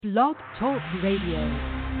Blog Talk Radio.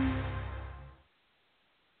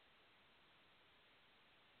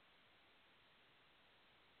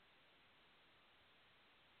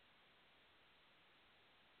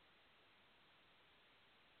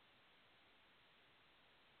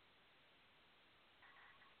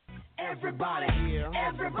 Everybody,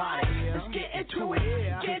 let's get into it.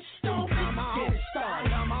 Get stoned, get it started,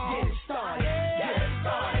 get it started, get it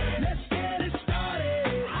started. Let's get it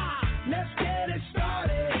started. Let's get it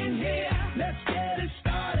started in here. Let's get it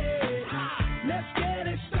started. Let's get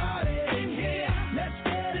it started in here. Let's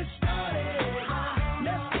get it started.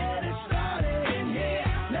 Let's get it started in here.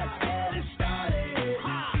 Let's get it started.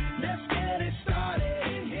 Let's get it started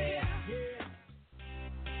in here.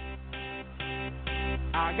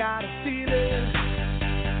 I got a feeling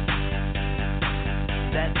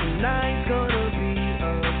that tonight's gonna be a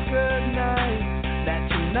good night. That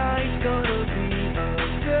tonight's gonna be a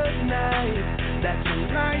good night. That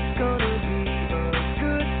tonight's gonna be a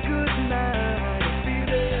good night. I feel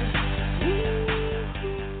it.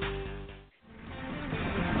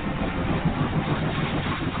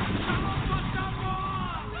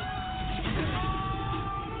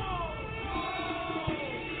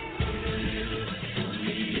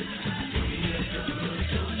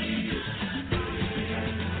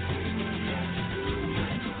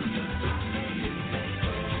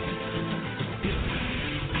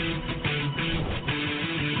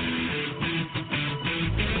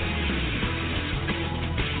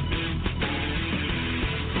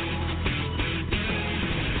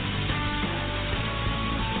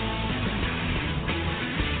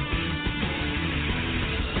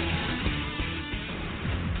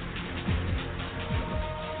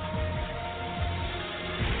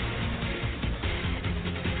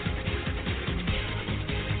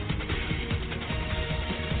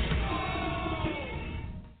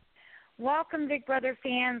 Welcome, Big Brother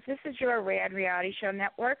fans. This is your Rad Reality Show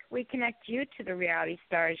Network. We connect you to the reality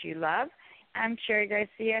stars you love. I'm Sherry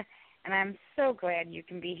Garcia, and I'm so glad you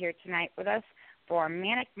can be here tonight with us for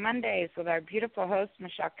Manic Mondays with our beautiful host,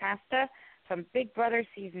 Michelle Costa from Big Brother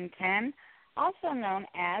Season 10, also known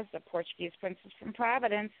as the Portuguese Princess from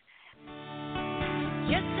Providence.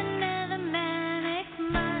 Just another manic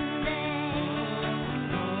Monday.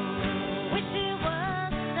 Wish it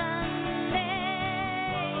was Sunday.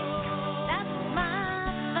 That's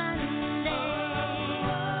my fun day.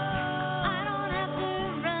 I don't have to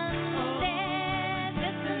run there.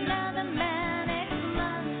 Just another manic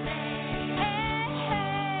Monday. Hey,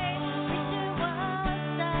 hey. Wish it was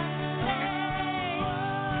Sunday.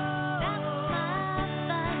 That's my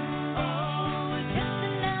fun day. Just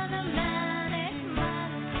another manic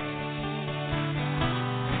Monday.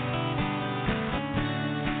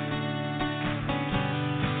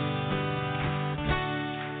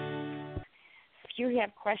 If you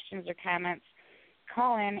have questions or comments,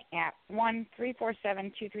 call in at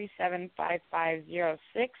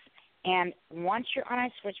 1-347-237-5506. And once you're on our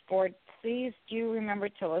switchboard, please do remember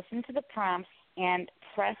to listen to the prompts and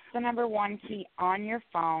press the number 1 key on your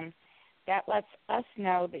phone. That lets us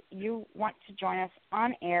know that you want to join us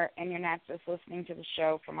on air and you're not just listening to the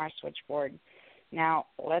show from our switchboard. Now,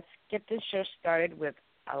 let's get this show started with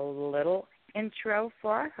a little intro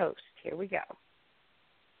for our host. Here we go.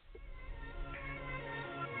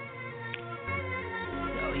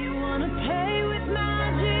 So you wanna play with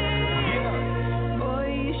magic? Boy,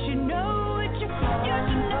 you should know what you're for.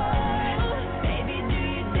 Baby, do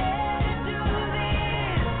you dare to do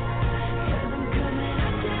this? 'Cause I'm coming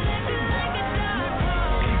at you like a dog.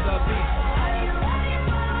 Are you ready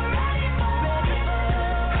for a perfect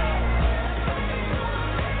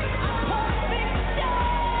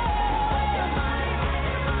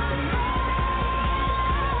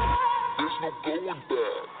There's no going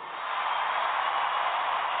back.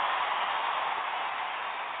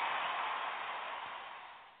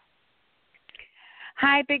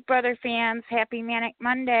 Hi, Big Brother fans. Happy Manic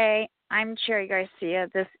Monday. I'm Sherry Garcia.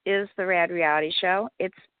 This is the Rad Reality Show.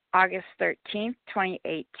 It's August 13th,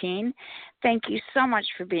 2018. Thank you so much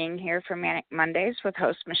for being here for Manic Mondays with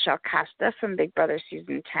host Michelle Costa from Big Brother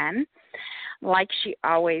Season 10. Like she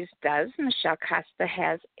always does, Michelle Costa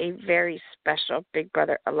has a very special Big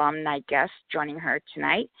Brother alumni guest joining her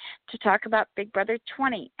tonight to talk about Big Brother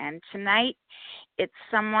 20. And tonight, it's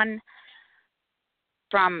someone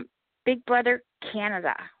from Big Brother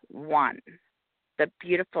Canada 1, the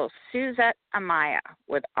beautiful Suzette Amaya,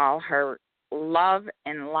 with all her love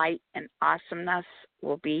and light and awesomeness,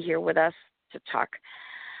 will be here with us to talk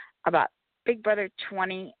about Big Brother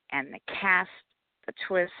 20 and the cast, the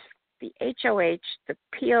twist, the HOH, the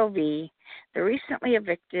POV, the recently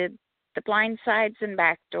evicted, the blind sides and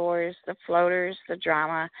back doors, the floaters, the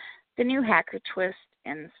drama, the new hacker twist,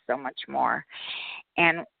 and so much more.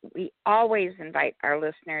 And we always invite our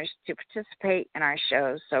listeners to participate in our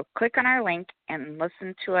shows. So click on our link and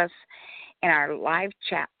listen to us in our live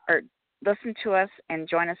chat, or listen to us and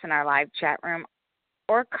join us in our live chat room,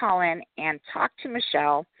 or call in and talk to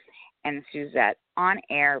Michelle and Suzette on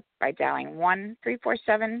air by dialing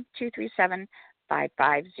 1-347-237-5506.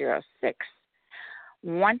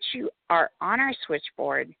 Once you are on our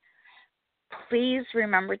switchboard, please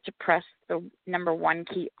remember to press the number 1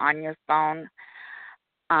 key on your phone.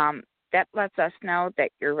 That lets us know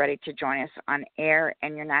that you're ready to join us on air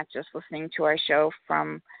and you're not just listening to our show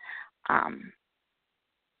from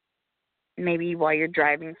maybe while you're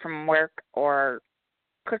driving from work or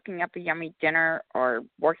cooking up a yummy dinner or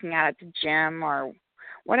working out at the gym or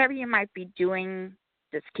whatever you might be doing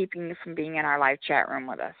that's keeping you from being in our live chat room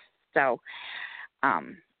with us. So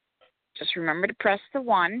just remember to press the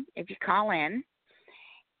 1 if you call in.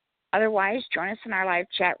 Otherwise, join us in our live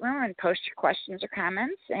chat room and post your questions or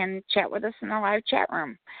comments and chat with us in the live chat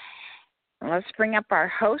room. Let's bring up our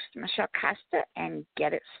host, Michelle Costa, and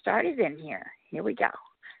get it started in here. Here we go.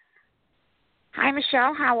 Hi,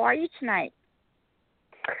 Michelle. How are you tonight?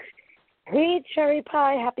 Hey, Cherry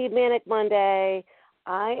Pie. Happy Manic Monday.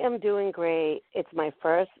 I am doing great. It's my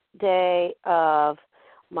first day of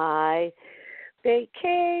my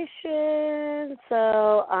vacation,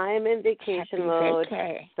 so I'm in vacation mode.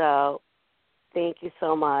 So thank you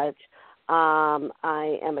so much.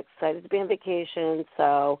 I am excited to be on vacation,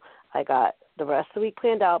 so I got the rest of the week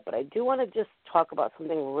planned out, but I do want to just talk about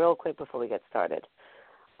something real quick before we get started.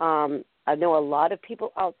 I know a lot of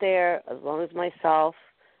people out there, as long as myself,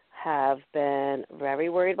 have been very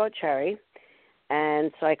worried about Cherry.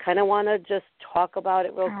 And so I kind of want to just talk about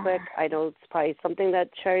it real quick. I know it's probably something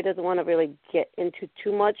that Cherry doesn't want to really get into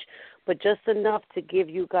too much, but just enough to give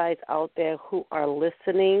you guys out there who are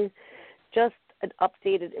listening just an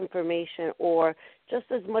updated information, or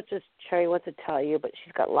just as much as Cherry wants to tell you, but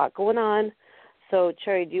she's got a lot going on. So,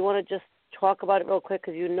 Cherry, do you want to just talk about it real quick,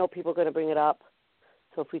 because you know people are going to bring it up?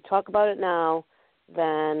 So if we talk about it now,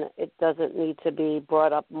 then it doesn't need to be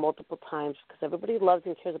brought up multiple times, because everybody loves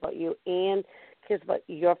and cares about you and cares about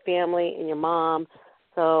your family and your mom.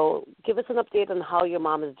 So give us an update on how your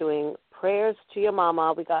mom is doing. Prayers to your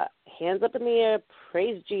mama. We got hands up in the air.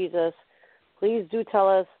 Praise Jesus. Please do tell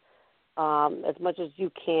us as much as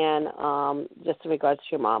you can just in regards to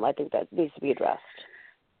your mom. I think that needs to be addressed.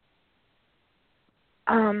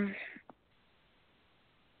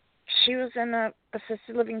 She was in a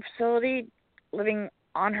assisted living facility, living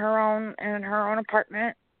on her own in her own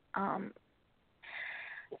apartment.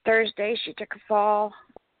 Thursday, she took a fall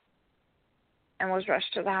and was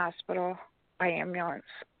rushed to the hospital by ambulance.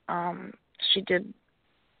 She did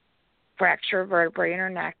fracture a vertebrae in her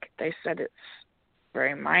neck. They said it's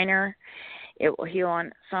very minor. It will heal on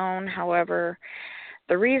its own. However,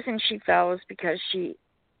 the reason she fell is because she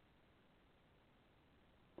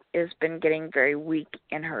has been getting very weak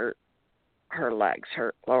in her legs.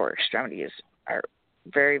 Her lower extremities are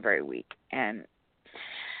very, very weak. And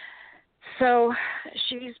so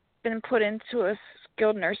she's been put into a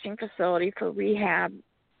skilled nursing facility for rehab.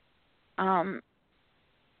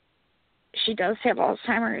 She does have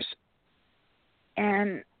Alzheimer's.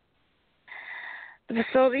 And the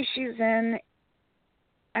facility she's in,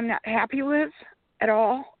 I'm not happy with at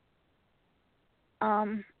all.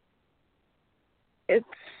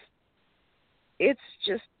 It's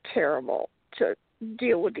just terrible to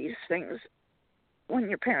deal with these things when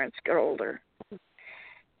your parents get older.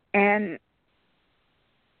 And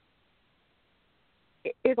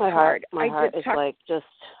it's hard. My heart is like just,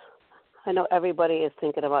 I know everybody is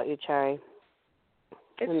thinking about you, Cherry.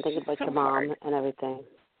 And thinking about your mom and everything.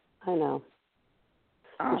 I know.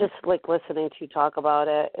 Just like listening to you talk about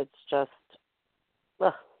it, it's just,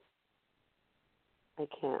 ugh, I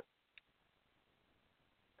can't.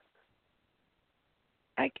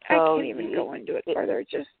 I can't even go into it further.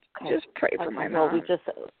 Just pray for my mom. Just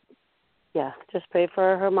pray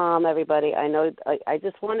for her mom, everybody. I know. I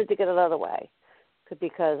just wanted to get it out of the way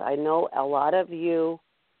because I know a lot of you,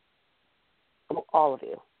 all of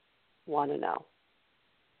you, want to know.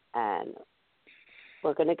 And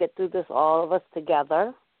we're going to get through this, all of us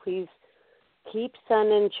together. Please keep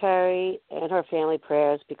sending Cherry and her family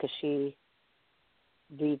prayers, because she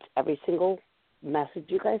reads every single message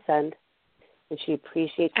you guys send, and she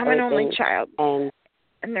appreciates I'm everything. an only child, and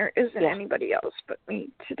there isn't anybody else but me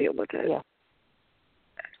to deal with it. Yeah.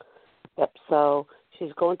 Yep, so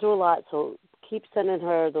she's going through a lot, so keep sending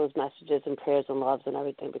her those messages and prayers and loves and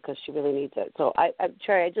everything, because she really needs it. So,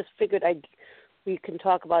 Cherry, I just figured I'd we can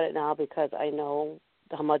talk about it now because I know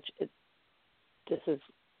how much this is,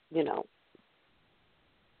 it's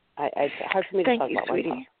hard for me to talk about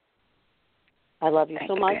myself. I love you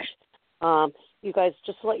so much. You guys,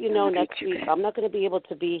 just to let you know, next week I'm not going to be able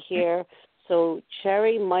to be here. So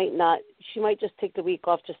Cherry might just take the week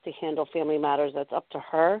off just to handle family matters. That's up to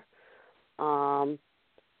her.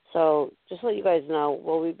 So just to let you guys know,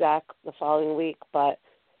 we'll be back the following week, but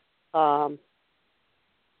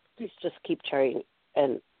please just keep Cherry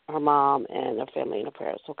and her mom and her family in her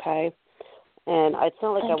prayers, okay? And it's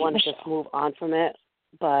not like I want to just move on from it,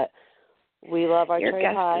 but we love our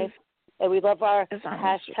Cherry Pie, and we love our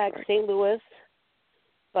hashtag St. Louis.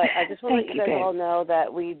 But I just want to let you guys all know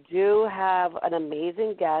that we do have an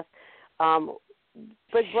amazing guest.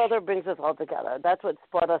 Big Brother brings us all together. That's what's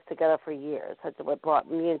brought us together for years. That's what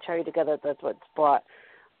brought me and Cherry together. That's what's brought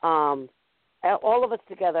all of us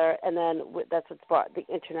together, and then that's what's brought the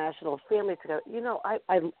international family together.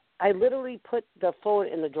 I literally put the phone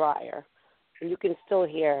in the dryer, and you can still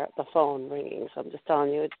hear the phone ringing. So I'm just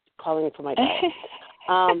telling you, it's calling for my dad.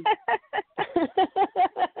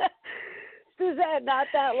 Suzette, not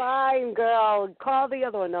that line, girl. Call the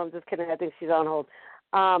other one. No, I'm just kidding. I think she's on hold.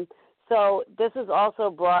 So this has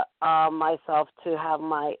also brought myself to have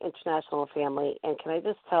my international family. And can I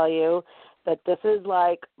just tell you that this is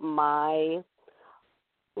like my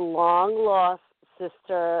long-lost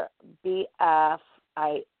sister, BF.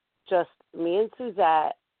 Me and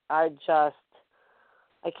Suzette are just,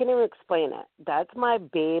 I can't even explain it. That's my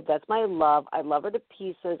babe. That's my love. I love her to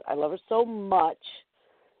pieces. I love her so much.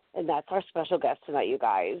 And that's our special guest tonight, you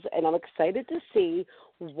guys. And I'm excited to see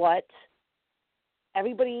what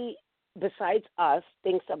everybody besides us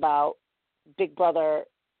thinks about Big Brother,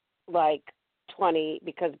 20,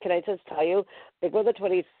 because can I just tell you, Big Brother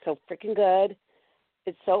 20 is so freaking good.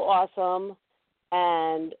 It's so awesome.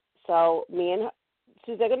 And so me and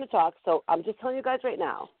Suze are going to talk. So I'm just telling you guys right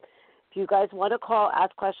now, if you guys want to call,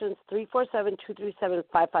 ask questions,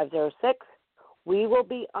 347-237-5506. We will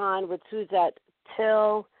be on with Suzette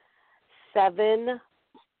till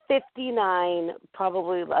 7:59,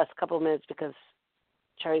 probably last couple of minutes because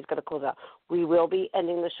Cherry's going to close out. We will be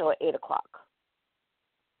ending the show at 8 o'clock.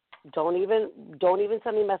 Don't even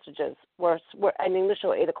send me messages. We're ending the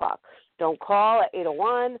show at 8 o'clock. Don't call at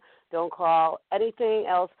 8:01. Don't call anything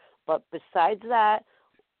else. But besides that,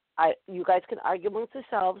 you guys can argue amongst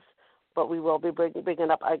yourselves, but we will be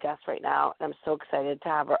bringing up our guest right now. I'm so excited to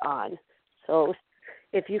have her on. So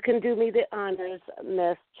if you can do me the honors,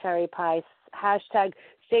 Miss Cherry Pie, hashtag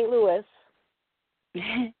St. Louis.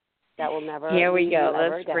 That will never. Here we go.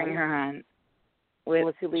 Let's again. Bring her on.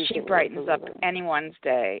 She brightens up anyone's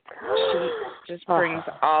day. She just brings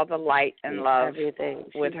all the light and love everything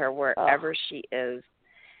with her wherever she is.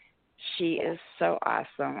 She is so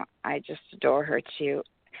awesome. I just adore her too.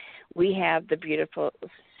 We have the beautiful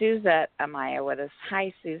Suzette Amaya with us.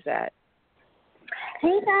 Hi, Suzette.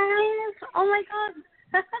 Hey guys! Oh my God!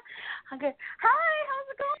 Okay. Hi, how's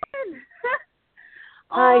it going?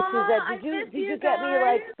 Hi, Suzette. Did you get me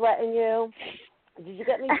sweating you? Did you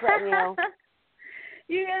get me sweating you?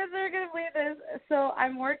 You guys are gonna believe this. So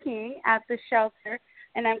I'm working at the shelter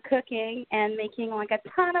and I'm cooking and making a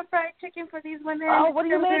ton of fried chicken for these women. Oh, what are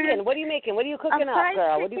you making? What are you making? What are you cooking up,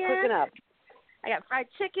 girl? What are you cooking up? I got fried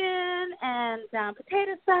chicken and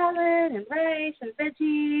potato salad and rice and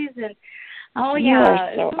veggies and you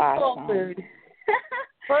are so awesome. Food.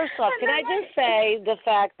 First off, can I just say the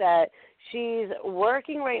fact that she's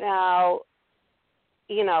working right now,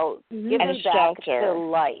 giving back to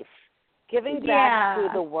life, giving back to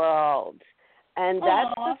the world. And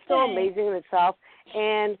that's just so amazing in itself.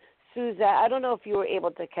 And Suzette, I don't know if you were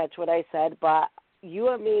able to catch what I said, but you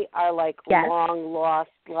and me are long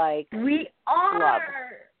lost, we are. love.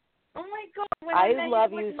 Oh my God! I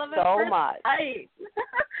love you so much. I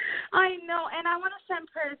know, and I want to send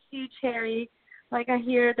prayers to you, Cherry. I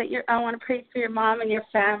hear that I want to pray for your mom and your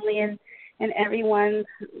family and everyone,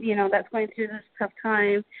 that's going through this tough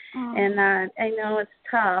time. Oh. And I know it's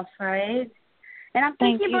tough, right? And I'm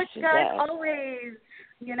thinking about you guys always,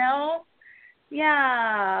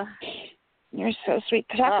 Yeah. You're so sweet.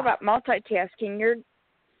 Talk about multitasking. You're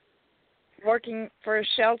working for a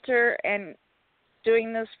shelter and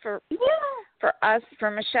doing this for us,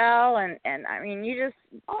 for Michelle, and I mean, you just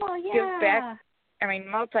give back. I mean,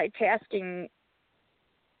 multitasking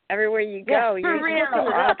everywhere you go. Yes, for real.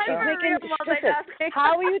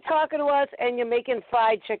 How are you talking to us and you're making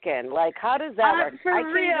fried chicken? How does that work? I can't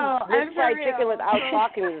even make fried chicken without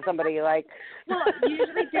talking to somebody. Well,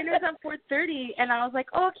 usually dinner's at 4:30, and I was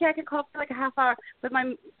like, okay, I can call for a half hour. But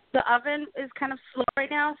my the oven is kind of slow right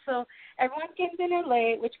now, so everyone's getting dinner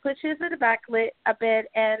late, which pushes it back a bit,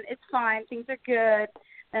 and it's fine. Things are good.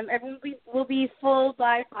 Everyone will be full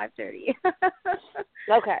by 5:30.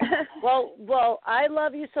 Okay. Well, I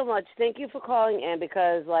love you so much. Thank you for calling in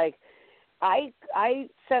because, like, I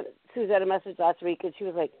sent Suzette a message last week, and she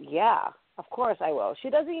was like, yeah, of course I will. She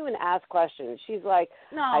doesn't even ask questions. She's like,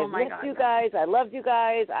 I missed you guys. I loved you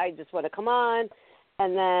guys. I just want to come on.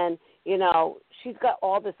 And then, you know, she's got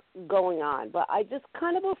all this going on. But I just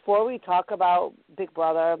kind of, before we talk about Big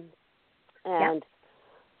Brother, and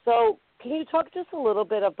so can you talk just a little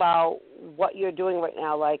bit about what you're doing right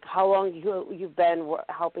now, like how long you've been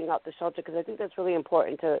helping out the shelter? Because I think that's really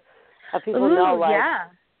important to have people know, like,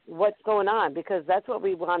 what's going on, because that's what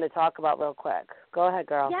we want to talk about real quick. Go ahead,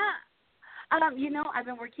 girl. Yeah. You know, I've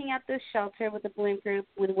been working at this shelter with the Bloom Group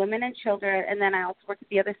with women and children, and then I also work at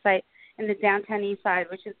the other site in the downtown east side,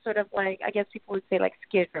 which is sort of like, I guess people would say like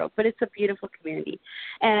Skid Row, but it's a beautiful community.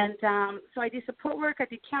 And so I do support work, I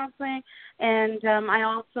do counseling, and I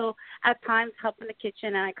also at times help in the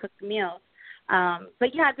kitchen and I cook the meals.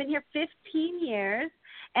 But yeah, I've been here 15 years,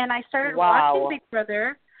 and I started watching Big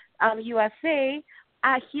Brother USA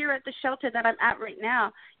here at the shelter that I'm at right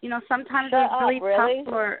now. You know, sometimes it was really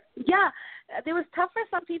tough for, it was tough for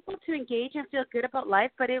some people to engage and feel good about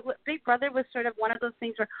life, but Big Brother was sort of one of those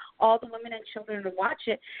things where all the women and children would watch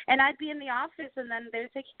it. And I'd be in the office, and then they'd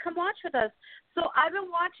say, come watch with us. So I've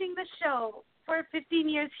been watching the show for 15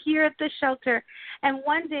 years here at the shelter. And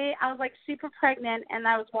one day I was like super pregnant, and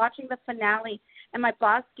I was watching the finale, and my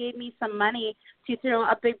boss gave me some money to throw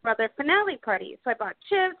a Big Brother finale party. So I bought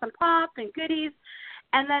chips and pop and goodies.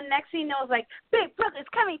 And then next thing you know, I was like, Big Brother's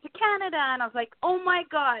coming to Canada. And I was like, oh, my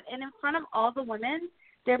God. And in front of all the women,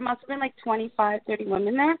 there must have been like 25, 30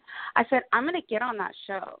 women there. I said, I'm going to get on that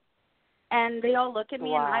show. And they all look at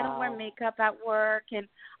me, and I don't wear makeup at work. And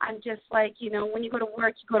I'm just like, you know, when you go to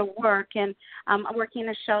work, you go to work. And I'm working in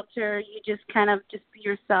a shelter. You just kind of just be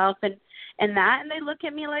yourself and that. And they look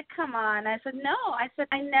at me like, come on. I said, no. I said,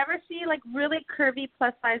 I never see, like, really curvy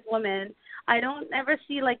plus-size women. I don't ever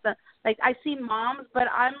see, I see moms, but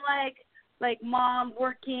I'm like mom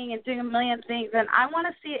working and doing a million things, and I want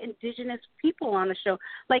to see indigenous people on the show,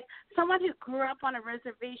 like someone who grew up on a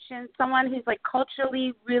reservation, someone who's like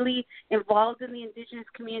culturally really involved in the indigenous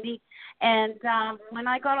community. And when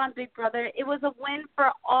I got on Big Brother, it was a win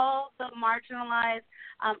for all the marginalized,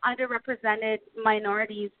 underrepresented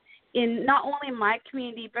minorities in not only my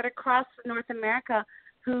community but across North America,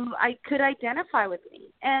 who I could identify with me.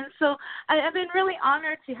 And so I've been really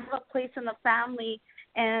honored to have a place in the family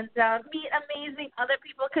and meet amazing other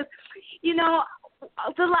people, because, you know,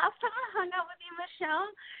 the last time I hung out with you, Michelle,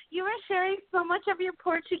 you were sharing so much of your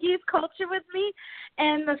Portuguese culture with me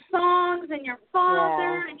and the songs and your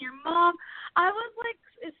father and your mom. I was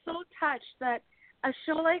like so touched that a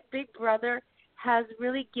show like Big Brother has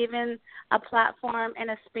really given a platform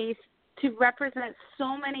and a space to represent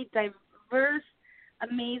so many diverse,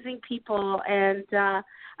 amazing people. And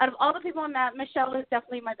out of all the people I met, Michelle is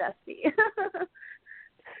definitely my bestie.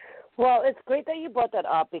 Well, it's great that you brought that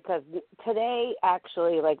up, because today,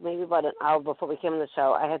 actually, like maybe about an hour before we came on the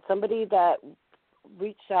show, I had somebody that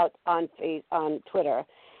reached out on Twitter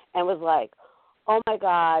and was like, oh, my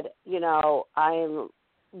God, you know, I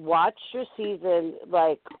watched your season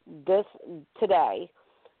like this today.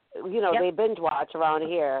 You know, they binge watch around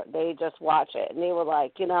here. They just watch it. And they were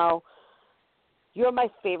like, you know, you're my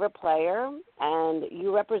favorite player, and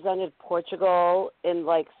you represented Portugal in,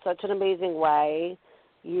 like, such an amazing way.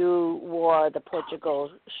 You wore the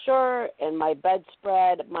Portugal shirt, and my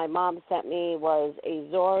bedspread my mom sent me was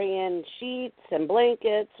Azorian sheets and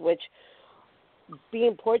blankets, which,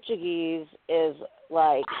 being Portuguese, is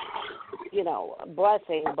like, you know, a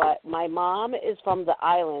blessing. But my mom is from the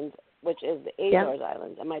islands, which is the Azores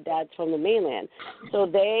Islands, and my dad's from the mainland. So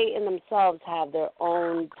they in themselves have their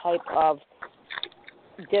own type of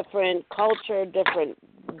different culture, different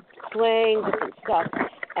slang, different stuff.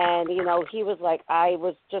 And, you know, he was like, I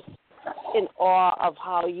was just in awe of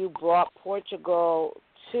how you brought Portugal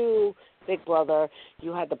to Big Brother.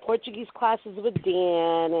 You had the Portuguese classes with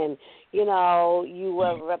Dan, and, you know, you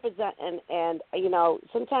were representing, and, you know,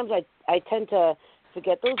 sometimes I tend to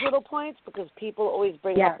forget those little points, because people always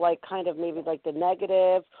bring up, like, kind of maybe like the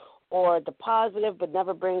negative or the positive, but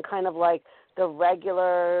never bring kind of like the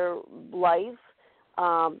regular life.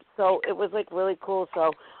 So it was, like, really cool.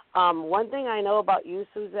 So one thing I know about you,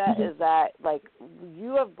 Suzette, is that, like,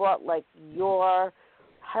 you have brought, like, your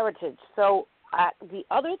heritage. So the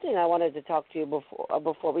other thing I wanted to talk to you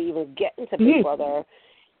before we even get into Big Brother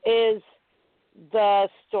is the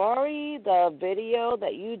story, the video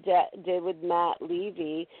that you did with Matt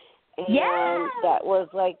Levy. And that was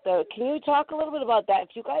like can you talk a little bit about that? If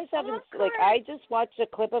you guys haven't, I just watched a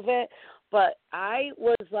clip of it, but I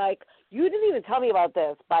was like, you didn't even tell me about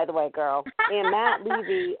this, by the way, girl. And Matt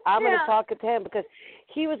Levy, I'm going to talk to him because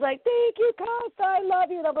he was like, thank you, Costa, I love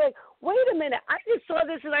you. And I'm like, wait a minute, I just saw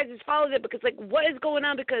this and I just followed it because, what is going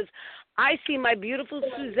on? Because I see my beautiful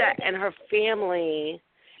Suzette and her family,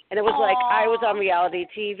 and it was like I was on reality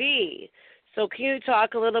TV. So can you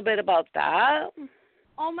talk a little bit about that?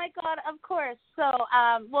 Oh, my God, of course. So,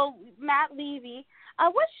 Matt Levy,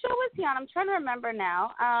 what show was he on? I'm trying to remember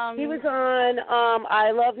now. He was on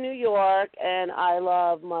I Love New York and I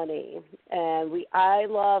Love Money. And I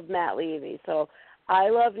love Matt Levy. So I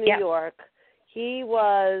Love New York. He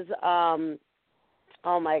was,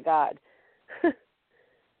 oh, my God.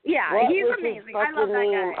 Yeah, he's amazing. I love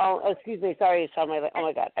that guy. Oh, excuse me. Sorry. Oh,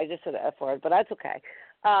 my God. I just said the F word, but that's okay.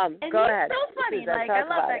 And go ahead. He's so funny. I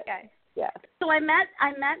love that guy. Yeah. So I met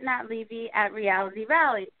Matt Levy at Reality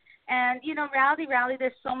Rally. And, Reality Rally,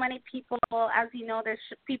 there's so many people. As you know, there's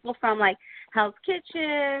people from, Hell's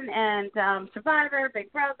Kitchen and Survivor,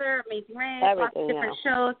 Big Brother, Amazing Race, lots of different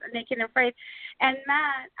shows, Naked and Afraid. And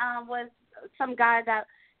Matt was some guy that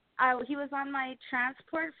he was on my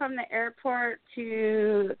transport from the airport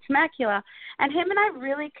to Temecula. And him and I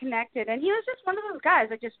really connected. And he was just one of those guys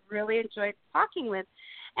I just really enjoyed talking with.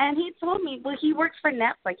 And he told me, he works for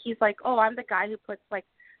Netflix. He's like, I'm the guy who puts,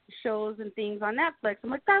 shows and things on Netflix. I'm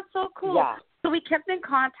like, that's so cool. Yeah. So we kept in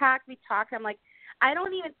contact. We talked. I'm like, I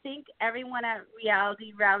don't even think everyone at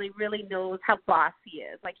Reality Rally really knows how boss he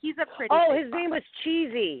is. He's a pretty his name was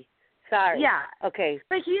Cheesy. Sorry. Yeah. Okay.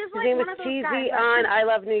 But he is his name one was of those Cheesy guys. on I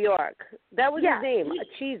Love New York. That was his name,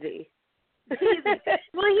 Cheesy. Cheesy.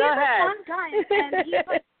 Well, he's Go a ahead. fun guy. And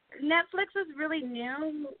he's Netflix was really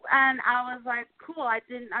new, and I was like, cool. I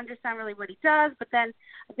didn't understand really what he does, but then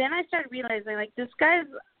I started realizing, this guy's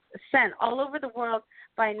sent all over the world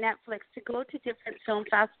by Netflix to go to different film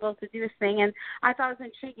festivals to do this thing, and I thought it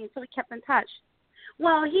was intriguing, so we kept in touch.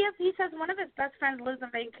 Well, he says one of his best friends lives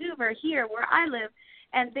in Vancouver, here where I live,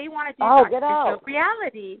 and they want to do a show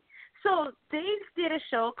reality. So they did a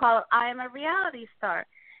show called I Am a Reality Star.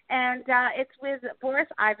 And it's with Boris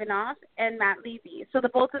Ivanov and Matt Levy. So the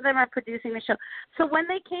both of them are producing the show. So when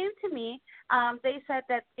they came to me, they said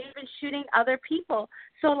that they've been shooting other people.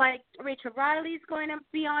 So, Rachel Riley's going to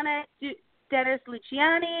be on it. Dennis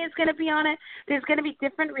Luciani is going to be on it. There's going to be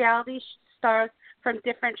different reality stars from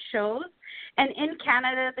different shows. And in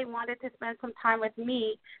Canada, they wanted to spend some time with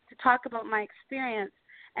me to talk about my experience.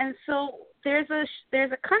 And so there's a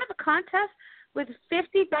kind of a contest with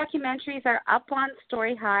 50 documentaries that are up on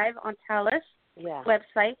Story Hive on TELUS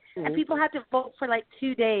website, and people had to vote for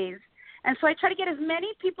 2 days. And so I try to get as many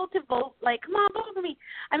people to vote, come on, vote for me.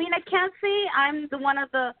 I mean, I can't say I'm one of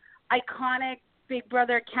the iconic Big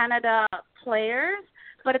Brother Canada players,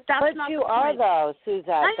 but if that's not the point. But you are, though, Suzette,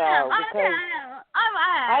 I am. because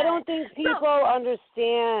I don't think people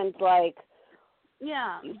understand,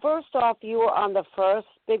 first off, you were on the first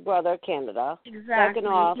Big Brother Canada. Exactly. Second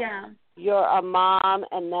off, you're a mom,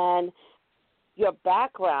 and then your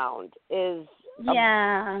background is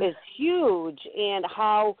huge, and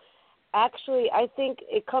how actually I think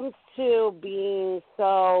it comes to being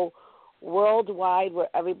so worldwide where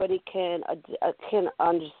everybody can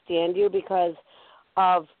understand you because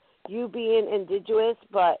of you being indigenous,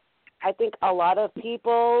 but I think a lot of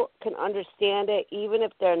people can understand it even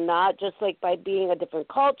if they're not, just by being a different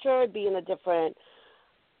culture, being a different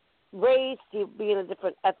race, being a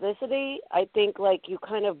different ethnicity. I think you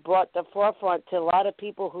kind of brought the forefront to a lot of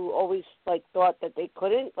people who always thought that they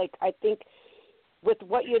couldn't. I think with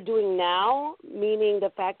what you're doing now, meaning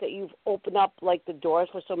the fact that you've opened up the doors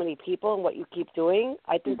for so many people and what you keep doing,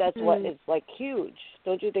 I think that's what is huge.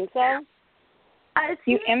 Don't you think so?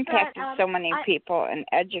 You impacted so many people and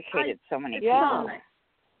educated so many people.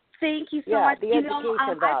 Thank you so much. The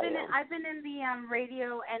education value. I've been in the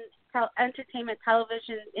radio and entertainment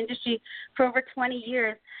television industry for over 20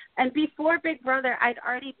 years. And before Big Brother, I'd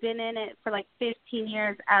already been in it for 15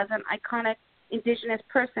 years as an iconic Indigenous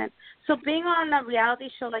person. So being on a reality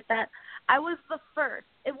show like that, I was the first.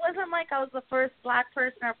 It wasn't I was the first Black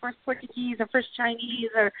person or first Portuguese or first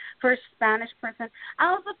Chinese or first Spanish person.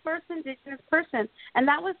 I was the first Indigenous person. And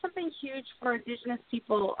that was something huge for Indigenous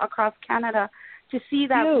people across Canada to see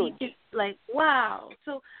that we could, wow.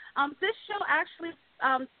 So this show actually,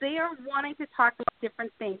 they are wanting to talk about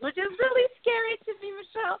different things, which is really scary to me,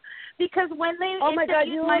 Michelle, because when they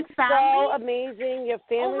interviewed my family. So amazing. Your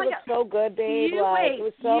family was so good, babe. It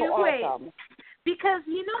was so awesome. Because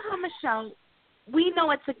you know how, Michelle, we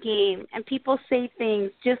know it's a game, and people say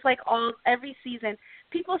things just like every season.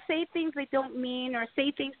 People say things they don't mean or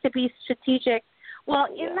say things to be strategic. Well,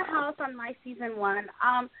 in the house on my season 1,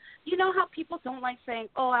 you know how people don't like saying,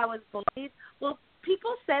 oh, I was bullied? Well,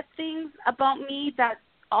 people said things about me that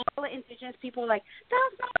all the Indigenous people were like,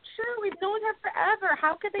 that's not true. We've known her forever.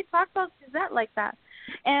 How could they talk about Suzette like that?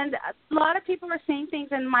 And a lot of people are saying things,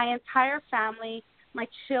 and my entire family, my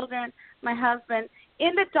children, my husband,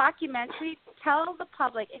 in the documentary, tell the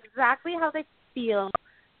public exactly how they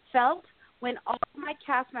felt when all of my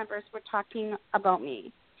cast members were talking about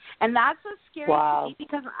me. And that's what's scary to me,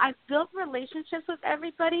 because I've built relationships with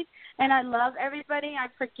everybody, and I love everybody. I've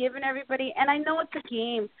forgiven everybody, and I know it's a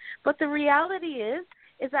game. But the reality is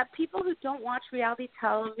that people who don't watch reality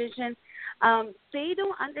television, they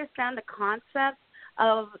don't understand the concept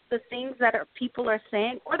of the things that people are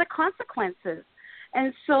saying or the consequences.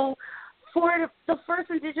 And so for the first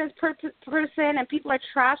Indigenous person, and people are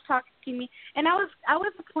trash talking me, and I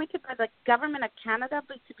was appointed by the government of Canada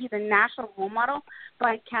to be the national role model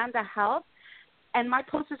by Canada Health, and my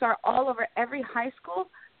posters are all over every high school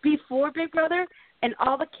before Big Brother, and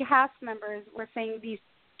all the cast members were saying these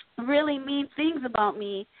really mean things about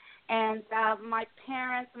me, and my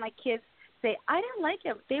parents and my kids say, I didn't like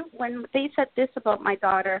it when they said this about my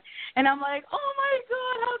daughter. And I'm like, oh, my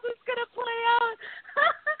God, how's this going to play out?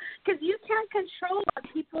 Because you can't control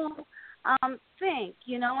what people think,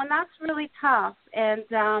 you know, and that's really tough. And,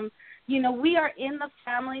 you know, we are in the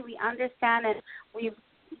family. We understand, and we've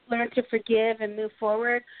learned to forgive and move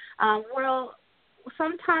forward. Well,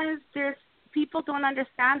 sometimes people don't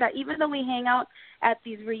understand that, even though we hang out at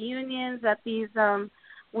these reunions, at these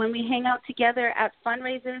when we hang out together at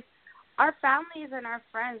fundraisers, our families and our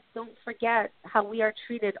friends don't forget how we are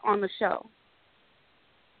treated on the show.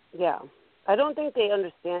 Yeah. I don't think they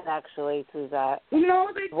understand, actually, Suzette. No,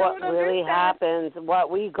 they don't what really understand. happens,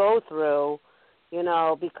 what we go through, you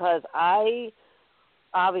know, because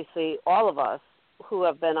obviously, all of us who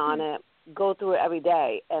have been on it go through it every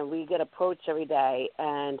day, and we get approached every day.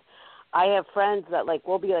 And I have friends that, like,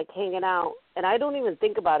 we'll be, like, hanging out, and I don't even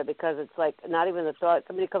think about it because it's, like, not even a thought.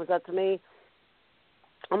 Somebody comes up to me,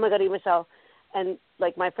 oh, my God, Michelle, and,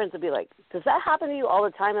 like, my friends would be like, does that happen to you all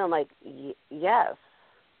the time? And I'm like, yes.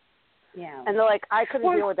 Yeah. And they're like, I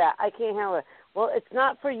couldn't deal with that. I can't handle it. Well, it's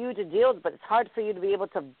not for you to deal with, but it's hard for you to be able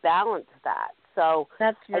to balance that. So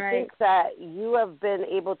that's right. I think that you have been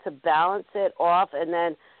able to balance it off, and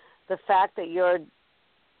then the fact that you're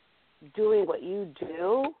doing what you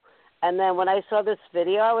do. And then when I saw this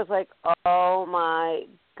video, I was like, oh, my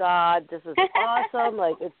God, this is awesome.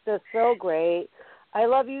 Like, it's just so great. I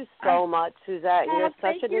love you so much, Suzette. You're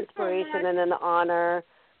such an inspiration and an honor.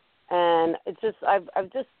 And it's just, I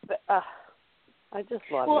just love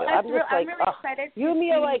you. I'm really excited. You and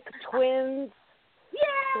me are like twins.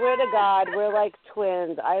 Yeah. Swear to God, we're like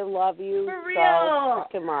twins. I love you so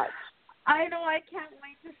freaking much. I know. I can't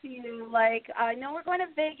wait to see you. Like, I know we're going to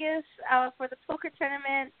Vegas for the poker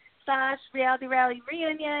tournament / reality rally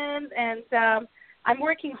reunion, and I'm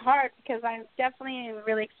working hard because I'm definitely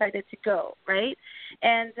really excited to go, right?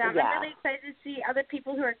 And I'm really excited to see other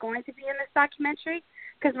people who are going to be in this documentary,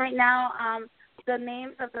 because right now the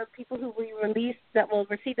names of the people who we released that will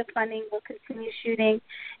receive the funding will continue shooting.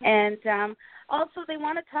 And also they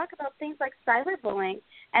want to talk about things like cyberbullying.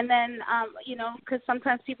 And then, you know, because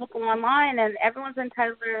sometimes people go online and everyone's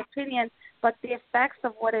entitled to their opinion, but the effects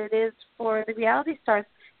of what it is for the reality stars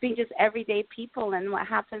being just everyday people and what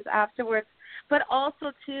happens afterwards. But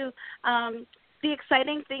also, too, the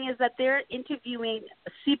exciting thing is that they're interviewing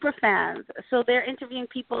super fans. So they're interviewing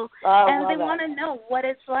people, and they want to know what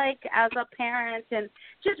it's like as a parent and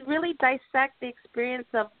just really dissect the experience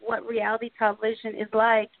of what reality television is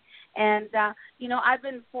like. And, you know, I've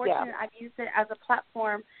been fortunate. Yeah. I've used it as a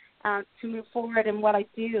platform to move forward in what I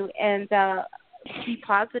do and be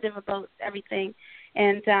positive about everything.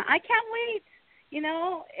 And I can't wait. You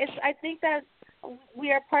know, I think that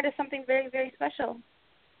we are part of something very, very special.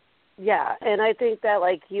 Yeah, and I think that,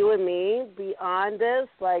 like, you and me, beyond this,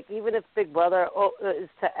 like, even if Big Brother is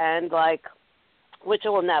to end, like, which it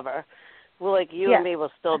will never, well, like, you and me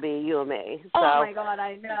will still be you and me. So oh, my God,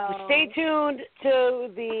 I know. Stay tuned to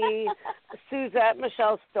the Suzette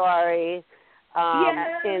Michelle story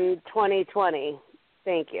in 2020.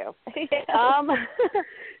 Thank you.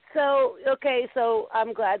 So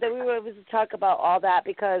I'm glad that we were able to talk about all that,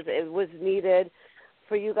 because it was needed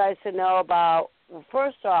for you guys to know about,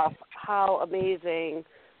 first off, how amazing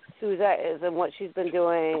Suzette is and what she's been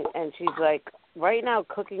doing, and she's like right now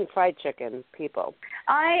cooking fried chicken, people.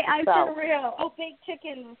 I'm for real. Oh, baked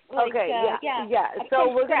chicken. Like, okay, yeah. So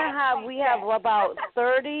we have about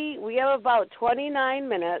 29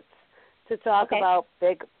 minutes to talk about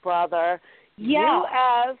Big Brother.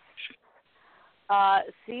 US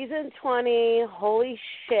season 20. Holy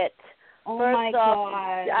shit. Oh First my off,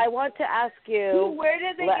 God. I want to ask you, where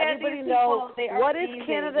did they let get everybody these know, people? what is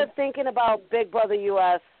Canada thinking about Big Brother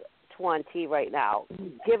US 20 right now?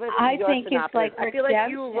 Give us your synopsis. It's like I feel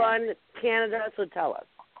like you run Canada, so tell us.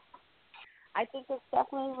 I think it's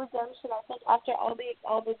definitely redemption. I think after all the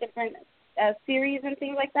different series and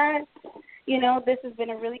things like that, this has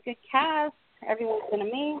been a really good cast. Everyone's been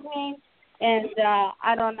amazing. And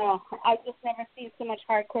I don't know. I just never seen so much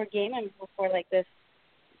hardcore gaming before like this.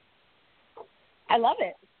 I love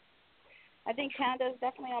it. I think Canada's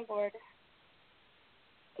definitely on board.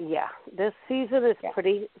 Yeah, this season is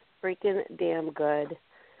pretty freaking damn good.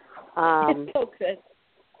 It's so good.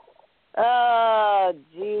 Oh,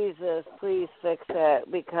 Jesus, please fix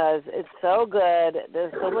it because it's so good.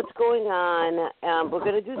 There's so much going on. We're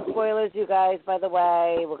going to do spoilers, you guys, by the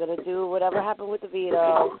way. We're going to do whatever happened with the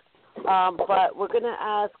veto. But we're going to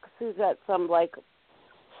ask Suzette some,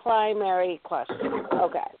 primary questions.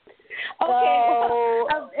 Okay. So,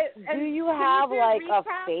 do you have, a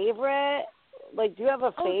favorite? Do you have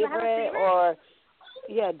a favorite? Or,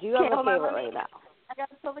 do you have a favorite right now? I got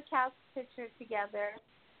to pull the cast picture together.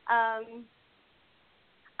 I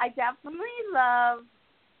definitely love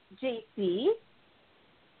JC.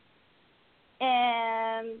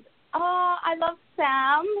 And, I love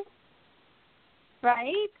Sam.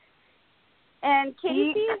 Right? And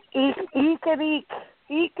Casey. Eek.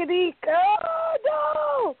 Oh,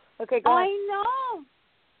 no. Okay, go ahead. I know.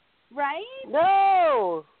 Right?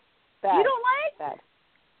 No. Bad. You don't like? Bad.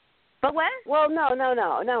 But what? Well, no.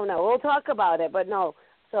 We'll talk about it, but no.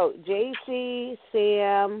 So, JC,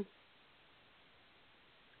 Sam.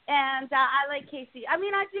 And I like Casey. I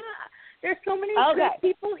mean, I do. There's so many good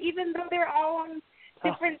people, even though they're all on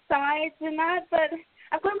different sides and that, but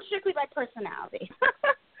I'm going strictly by personality.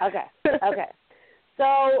 Okay.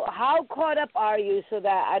 So, how caught up are you so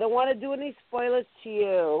that I don't want to do any spoilers to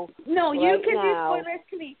you? No, you can do spoilers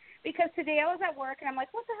to me because today I was at work and I'm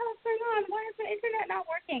like, what the hell is going on? Why is the internet not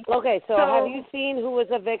working? Okay, so have you seen who was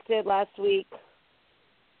evicted last week?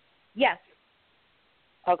 Yes.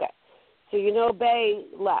 Okay. So Bay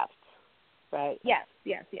left, right? Yes.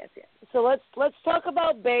 So let's talk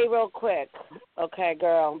about Bay real quick, okay,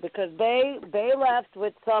 girl? Because Bay left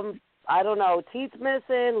with some, I don't know, teeth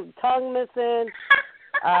missing, tongue missing,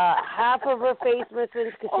 half of her face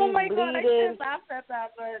missing because she's bleeding. Oh my God, I should laugh at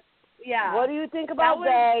that, but yeah. What do you think about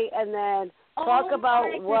Bay? And then talk about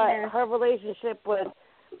what her relationship with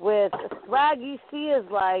Swaggy C is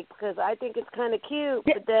like, because I think it's kind of cute,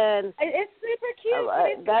 but then it's super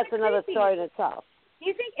cute. That's another story in itself.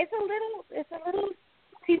 You think it's a little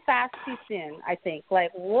too fast, too soon? I think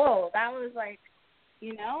whoa, that was I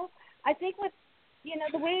think with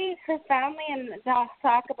the way her family and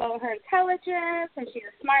talk about her intelligence and she's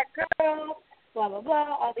a smart girl, blah blah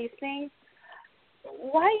blah, all these things.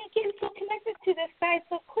 Why are you getting so connected to this guy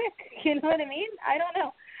so quick? You know what I mean? I don't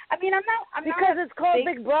know. I mean, I'm not. Because it's called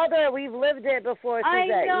Big Brother. We've lived it before. I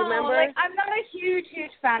know. You remember? I'm not a huge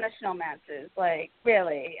fan of snowmances.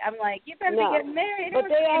 Really. I'm you better be getting married. But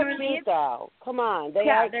they are cute, though. Come on.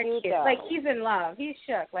 They're cute, though. He's in love. He's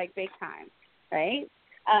shook, big time. Right?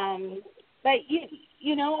 But, he's.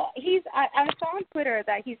 I saw on Twitter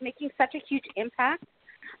that he's making such a huge impact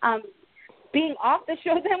being off the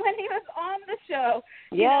show than when he was on the show.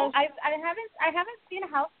 Yes. I haven't seen a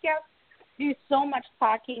house guest do so much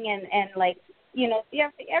talking and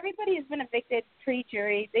everybody has been evicted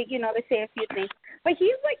pre-jury. They say a few things, but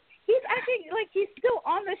he's acting like he's still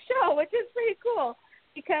on the show, which is pretty cool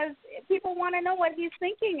because people want to know what he's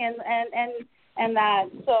thinking and that.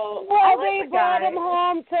 So they brought him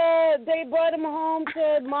home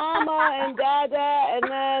to Mama and Dada, and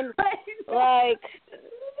then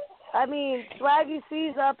Swaggy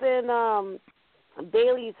C's up in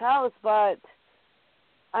Bailey's house, but.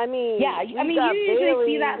 You usually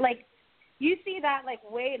see that you see that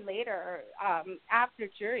way later after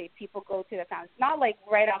jury. People go to the family. It's not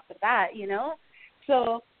right off the bat,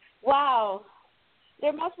 So, wow,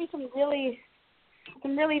 there must be some really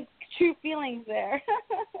true feelings there.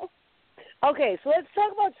 Okay, so let's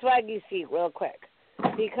talk about Swaggy C real quick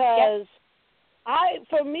because I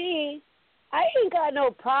ain't got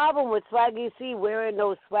no problem with Swaggy C wearing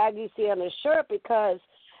no Swaggy C on his shirt because.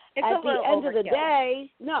 It's at the end of the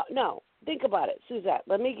day, no. think about it, Suzette.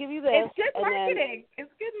 Let me give you this. It's good marketing.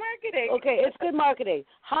 It's good marketing. Okay, it's good marketing.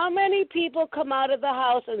 How many people come out of the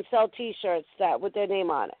house and sell T-shirts that with their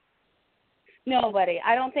name on it? Nobody.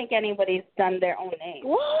 I don't think anybody's done their own name.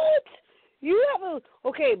 What? You have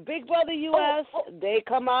okay, Big Brother US, they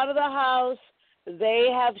come out of the house. They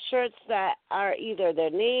have shirts that are either their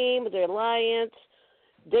name, their alliance.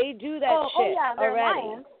 They do that shit their already.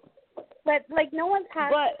 alliance. But, like, no one's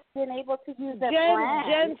been able to use their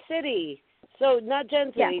brand. Jen City. So, not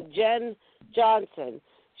Jen City, Jen Johnson.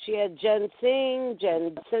 She had Jen Singh,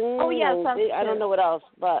 Jen Singh. Oh, yeah, I don't know what else,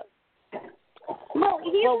 but... Well,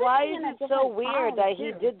 why is it so weird that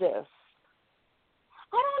he did this?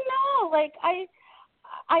 I don't know. Like,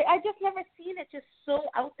 I just never seen it just so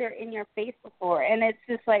out there in your face before. And it's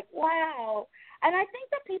just like, wow. And I think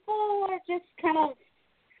that people are just kind of,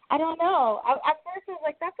 I don't know. At first I was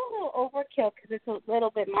like, that's a little overkill because it's a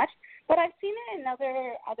little bit much. But I've seen it in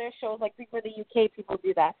other shows, like for the UK, people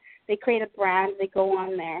do that. They create a brand, they go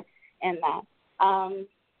on there, and that.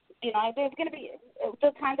 You know, there's going to be,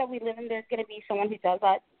 the time that we live in, there's going to be someone who does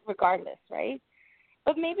that regardless, right?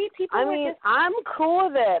 But maybe people I'm cool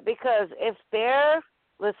with it because if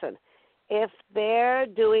they're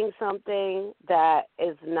doing something that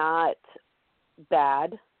is not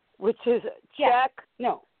bad, which is check.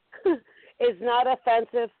 No. Is not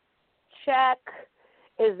offensive, check.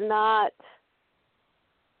 Is not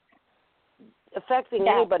affecting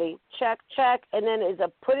anybody, check. And then is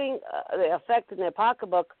putting the effect in their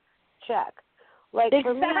pocketbook, check. Like,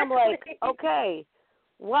 for me, I'm like, okay,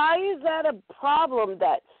 why is that a problem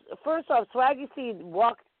that, first off, Swaggy C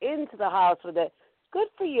walked into the house with it. Good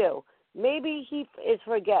for you. Maybe he is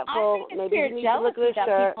forgetful. Maybe he needs to look at his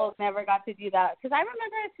shirt. People never got to do that. Because I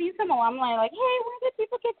remember I see some alumni like, hey, where did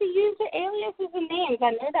people get to use their aliases and names?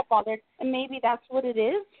 I know that bothered. And maybe that's what it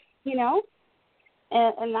is, you know?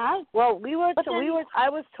 And that. Well, I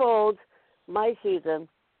was told my season,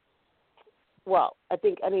 well, I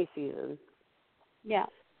think any season. Yeah.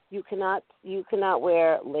 You cannot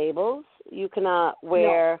wear labels. You cannot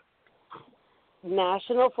wear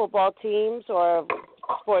national football teams or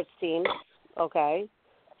sports teams, okay?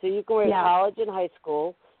 So you can wear college and high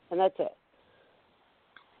school, and that's it.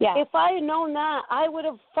 Yeah. If I had known that, I would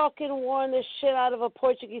have fucking worn the shit out of a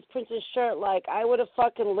Portuguese princess shirt. Like, I would have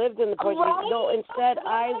fucking lived in the Portuguese. Right? No, instead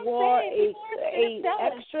I wore a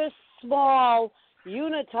extra small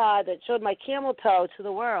unitard that showed my camel toe to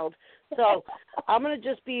the world. So I'm going to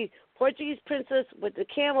just be Portuguese princess with the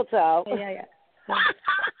camel toe. Yeah.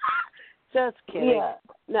 Just kidding. Yeah.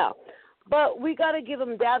 No. But we got to give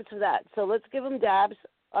them dabs for that. So let's give them dabs.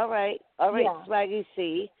 All right, Swaggy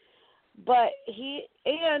C. But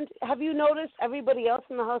have you noticed everybody else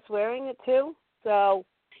in the house wearing it too? So.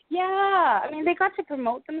 Yeah, I mean, they got to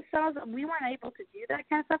promote themselves. We weren't able to do that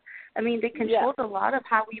kind of stuff. I mean, they controlled a lot of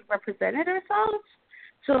how we represented ourselves.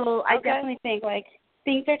 So I definitely think, like,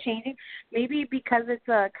 things are changing. Maybe because it's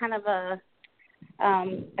a kind of a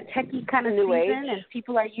techie kind of new season age. and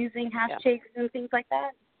people are using hashtags and things like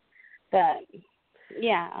that. But,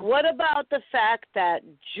 yeah. What about the fact that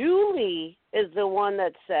Julie is the one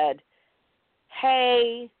that said,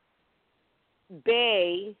 hey,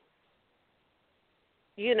 bae,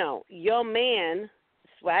 you know, your man,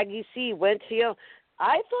 Swaggy C, went to your...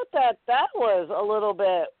 I thought that was a little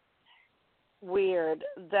bit weird,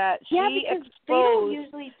 that she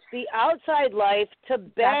exposed the outside life to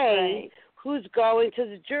bae, who's going to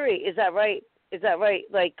the jury. Is that right?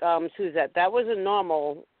 Like, Suzette, that wasn't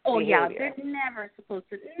normal behavior. They're never supposed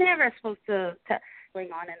to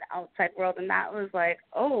going on in the outside world, and that was like,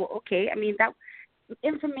 oh, okay. I mean, that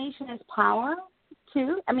information is power,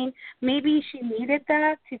 too. I mean, maybe she needed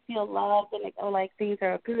that to feel loved and like things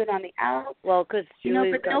are good on the out. Well, because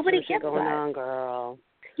Julie's but got nobody some shit gets going that. on, girl.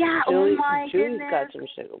 Yeah, Julie's goodness. got some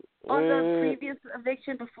shit. On the previous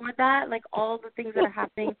eviction before that, like all the things that are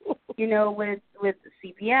happening, you know, with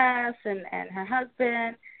CBS and her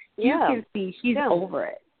husband, you can see she's over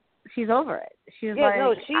it. She's over it. She's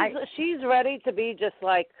she's ready to be just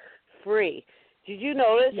like free. Did you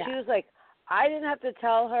notice? Yeah. She was like, I didn't have to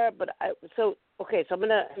tell her, but so I'm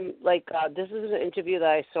gonna this is an interview that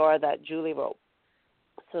I saw that Julie wrote.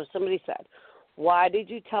 So somebody said, why did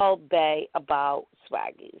you tell Bae about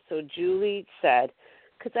Swaggy? So Julie said,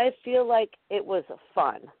 because I feel like it was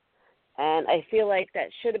fun, and I feel like that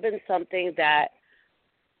should have been something that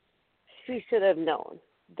she should have known,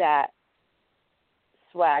 that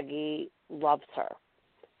Swaggy loves her,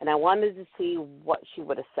 and I wanted to see what she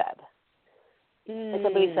would have said. And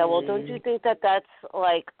somebody said, well, don't you think that that's,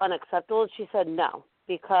 like, unacceptable? She said, no,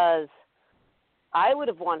 because I would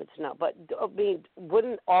have wanted to know. But, I mean,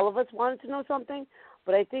 wouldn't all of us want to know something?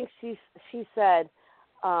 but I think she said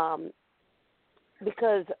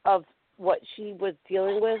because of what she was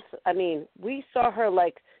dealing with. I mean, we saw her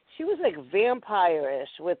like she was like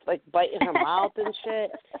vampire-ish with like biting her mouth and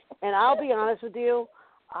shit. And I'll be honest with you,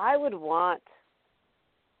 I would want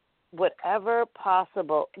whatever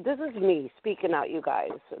possible. This is me speaking out, you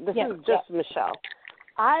guys. This is just Michelle.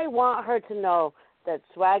 I want her to know that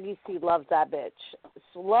Swaggy C loves that bitch.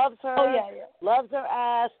 Loves her, loves her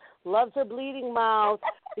ass, loves her bleeding mouth,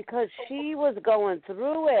 because she was going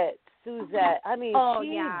through it, Suzette. I mean,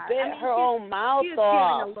 she bit her own mouth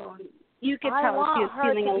off. Feeling alone. You could tell she was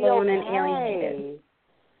feeling alone and alienated.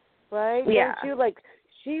 Right? Yeah.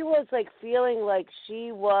 She was like feeling like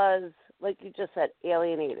she was, like you just said,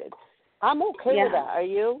 alienated. I'm okay with that. Are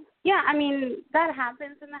you? Yeah, I mean, that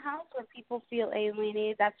happens in the house where people feel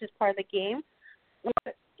alienated. That's just part of the game.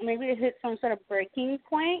 Maybe it hit some sort of breaking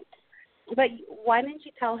point. But why didn't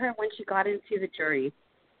you tell her when she got into the jury?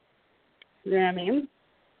 You know what I mean?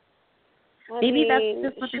 Maybe that's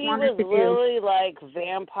just what they wanted to do. She was really like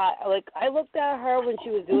vampire. Like, I looked at her when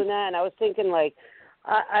she was doing that, and I was thinking, like,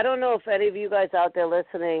 I don't know if any of you guys out there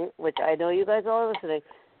listening, which I know you guys are listening.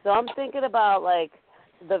 So I'm thinking about, like,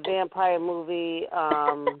 the vampire movie,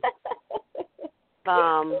 Come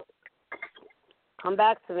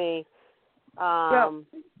Back to Me. It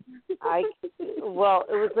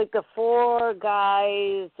was like the four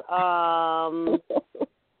guys, oh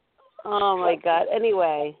my God.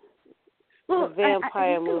 Anyway, the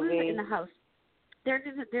vampire movie. In the house. There's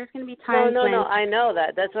going to be times when... No, I know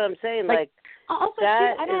that. That's what I'm saying. Like also,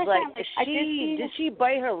 that is like, did she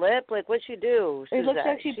bite her lip? Like, what'd she do? It looks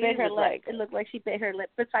like she bit her lip. It looked like she bit her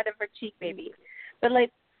lip, the side of her cheek, maybe. But,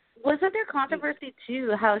 like, wasn't there controversy,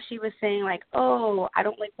 too, how she was saying, like, oh, I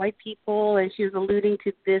don't like white people, and she was alluding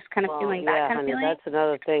to this kind of feeling, that kind of feeling? That's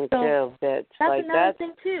another thing, too, bitch. That's another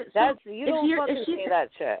thing, too. You don't fucking say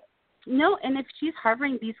that shit. No, and if she's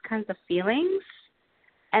harboring these kinds of feelings,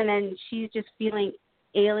 and then she's just feeling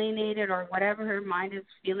alienated or whatever her mind is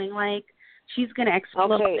feeling like, she's going to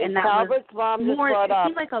explode. Okay, and that Albert's was mom just more, brought up, it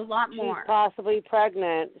seems like a lot more. She's possibly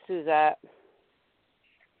pregnant, Suzette.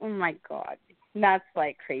 Oh, my God. That's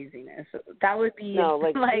like craziness. That would be... No,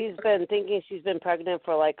 like she's been thinking she's been pregnant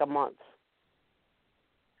for like a month.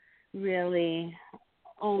 Really?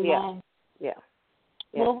 Oh, yeah. no. Yeah.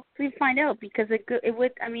 Well, we find out because it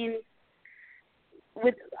would, I mean...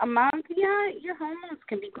 With a month, your hormones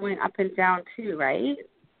can be going up and down too, right?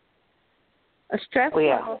 A stress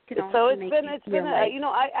level can also make you feel like...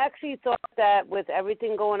 I actually thought that with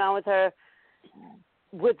everything going on with her,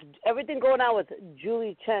 with everything going on with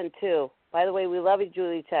Julie Chen too. By the way, we love you,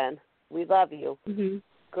 Julie Chen. We love you,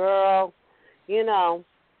 girl. Yeah,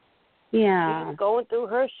 she's going through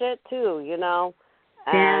her shit too.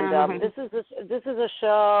 And this is a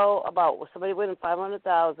show about somebody winning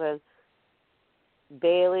 $500,000.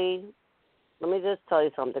 Bailey, let me just tell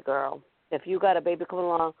you something, girl. If you got a baby coming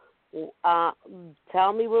along,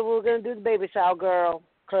 tell me where we're going to do the baby shower, girl,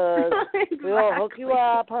 because we'll hook you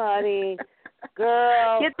up, honey.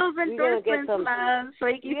 Girl, get those endorsements, love, so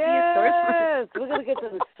you can see endorsements. We're going to get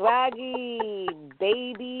some swaggy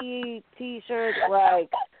baby T-shirts. Like,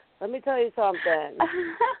 let me tell you something.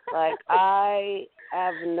 Like, I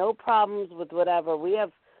have no problems with whatever. We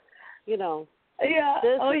have, Yeah.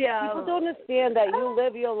 People don't understand that you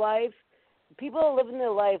live your life. People are living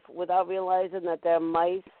their life without realizing that they're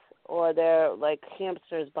mice or they're like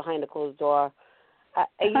hamsters behind a closed door.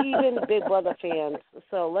 Even Big Brother fans.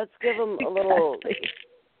 So let's give them a little, let's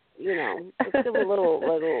give them a little,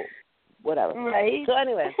 whatever. Right. So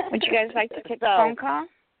anyway. Would you guys like to take a phone call?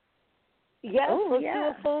 Yes, let's do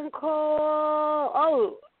a phone call.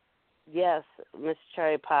 Oh, yes, Miss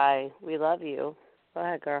Cherry Pie. We love you. Go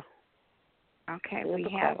ahead, girl. Okay, we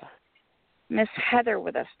have Miss Heather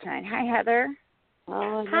with us tonight. Hi, Heather.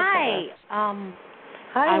 Oh, hi.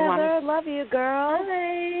 Hi, Heather. Love you, girl.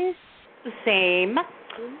 Hi. Same.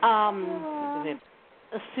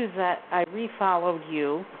 Suzette, I refollowed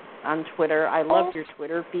you on Twitter. I loved your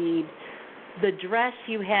Twitter feed. The dress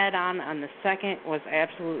you had on the second was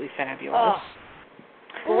absolutely fabulous. Oh,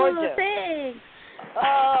 gorgeous. Oh, thanks.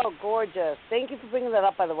 Oh, gorgeous. Thank you for bringing that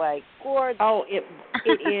up, by the way. Gorgeous. Oh, it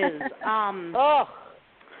is.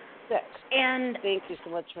 Sick. And thank you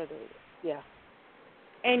so much for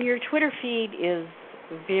And your Twitter feed is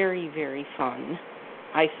very, very fun,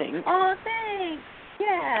 I think. Oh, thanks.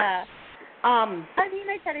 Yeah. I mean,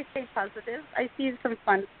 I try to stay positive. I see some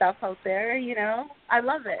fun stuff out there, I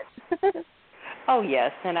love it. Oh,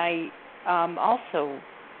 yes. And I also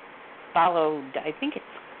followed, I think it's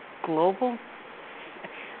Global.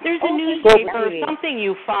 There's a newspaper or something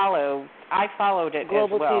you follow. I followed it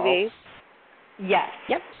Global as well. TV. Yes.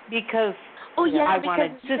 Yep. Because Oh yeah, I because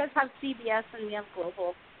wanted you to guys have CBS and we have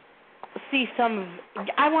Global.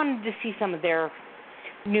 I wanted to see some of their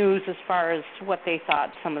news as far as what they thought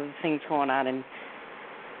some of the things going on in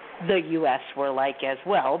the U.S. were like as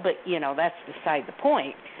well, but, that's beside the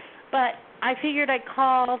point. But I figured I'd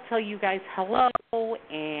call, tell you guys hello,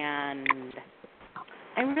 and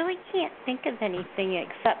I really can't think of anything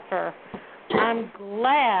except for I'm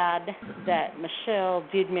glad that Michelle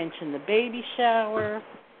did mention the baby shower,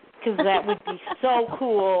 because that would be so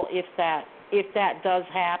cool if that does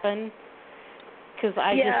happen. Because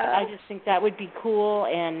I just think that would be cool,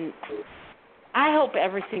 and I hope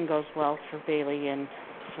everything goes well for Bailey and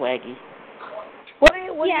Swaggy. What are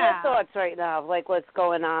your thoughts right now? Like, what's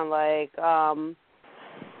going on? Like,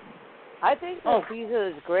 I think the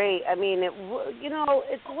season is great. I mean,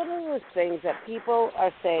 it's one of those things that people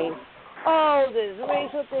are saying, oh, there's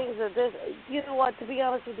racial things, or this. You know what? To be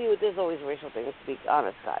honest with you, there's always racial things. To be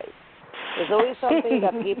honest, guys, there's always something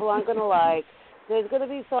that people aren't going to like. There's going to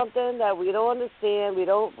be something that we don't understand. We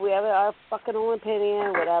have our fucking own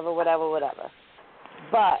opinion, whatever.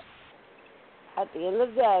 But at the end of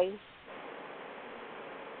the day,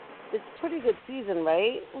 it's a pretty good season,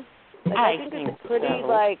 right? Like, I think it's pretty, so.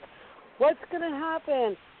 Like, what's going to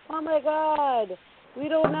happen? Oh, my God. We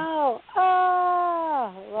don't know.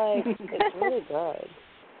 Like, it's really good.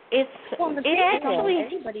 It's actually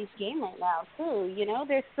anybody's game right now, too.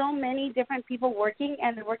 There's so many different people working,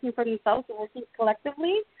 and they're working for themselves and working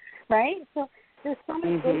collectively, right? So there's so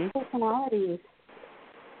many good personalities.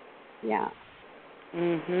 Yeah.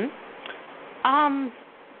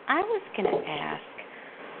 I was going to ask,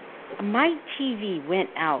 my TV went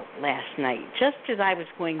out last night just as I was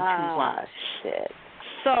going to lunch. Shit.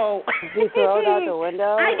 So did you throw it out the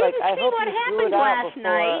window? I didn't see what happened last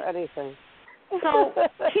night. Anything. So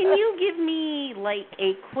can you give me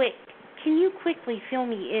can you quickly fill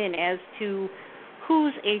me in as to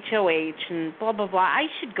who's HOH and blah, blah, blah? I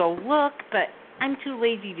should go look, but I'm too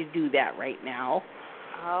lazy to do that right now.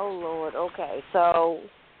 Oh, Lord. Okay. So,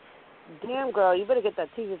 damn, girl, you better get that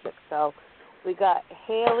TV fixed. So, we got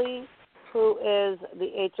Haley, who is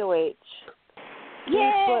the HOH.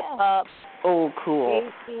 Yeah. Put up cool.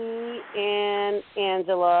 Casey and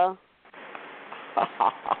Angela.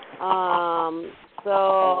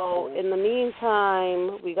 So in the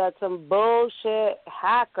meantime, we got some bullshit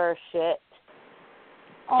hacker shit.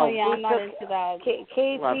 Oh yeah, I'm not into that.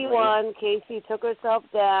 Casey won. Casey took herself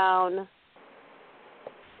down,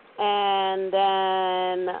 and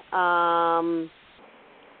then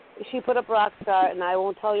she put up Rockstar, and I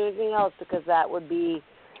won't tell you anything else because that would be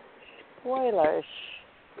spoilers.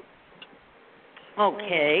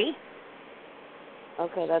 Okay.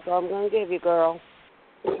 Okay, that's all I'm going to give you, girl.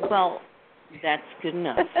 Well, that's good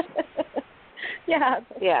enough.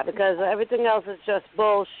 Yeah, because everything else is just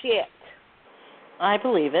bullshit. I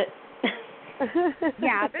believe it.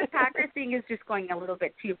 Yeah, this hacker thing is just going a little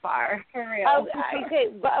bit too far, for real. Okay,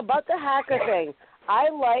 about the hacker thing, I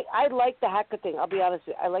like the hacker thing. I'll be honest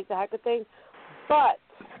with you. I like the hacker thing, but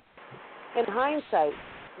in hindsight,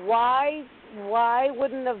 why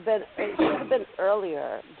wouldn't have been? It should have been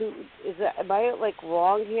earlier. Am I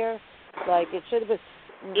wrong here? Like it should have been.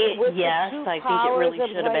 Yes, I think it really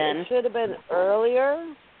should have been. It should have been earlier.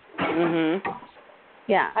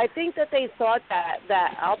 Yeah. I think that they thought that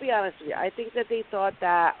I'll be honest with you. I think that they thought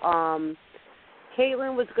that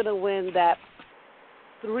Caitlin was going to win that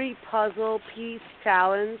 3 puzzle piece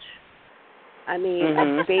challenge. I mean,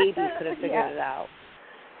 a baby could have figured it out.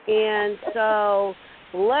 And so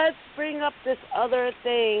let's bring up this other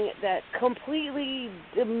thing that completely,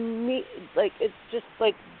 it's just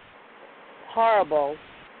horrible,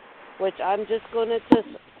 which I'm just going to just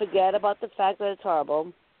forget about the fact that it's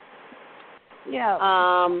horrible. Yeah.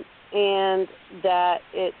 And that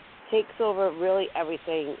it takes over really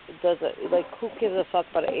everything. It does it, who gives a fuck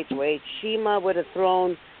about a HOH? Shima would have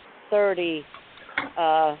thrown 30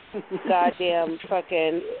 goddamn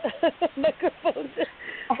fucking microphones.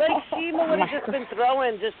 Shima would have just been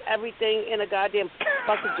throwing just everything in a goddamn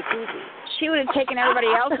fucking jacuzzi. She would have taken everybody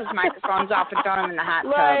else's microphones off and thrown them in the hot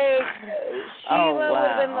tub. Shima would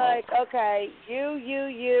have been okay,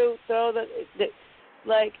 you throw the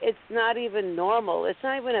it's not even normal. It's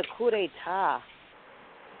not even a coup d'etat.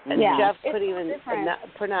 And Jeff couldn't even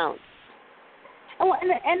pronounce. Oh,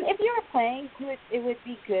 and if you were playing, it would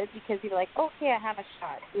be good because you're like, okay, I have a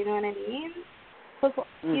shot. You know what I mean? Because,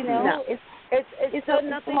 it's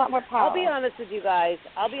a lot more power. I'll be honest with you guys.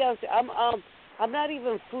 I'm not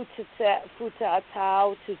even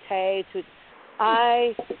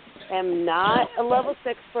I am not a level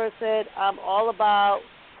 6 person. I'm all about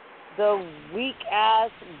the weak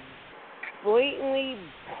ass blatantly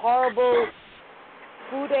horrible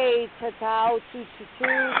fude tatao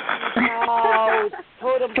tatao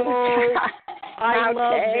totem pole. I love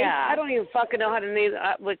that. I don't even fucking know how to name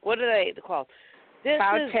it. Like, what are they called? This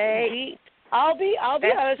is the, I'll be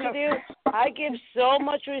honest with you. I give so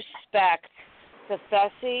much respect to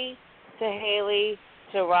Fessy, to Haley,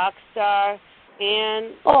 to Rockstar,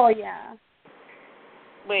 and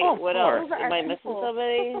wait, what else? Am I missing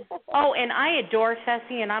somebody? Oh, and I adore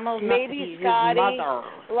Fessy, and I'm old enough to be Scotty. His mother.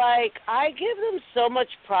 Like, I give them so much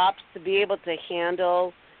props to be able to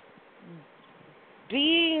handle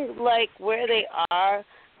being like where they are.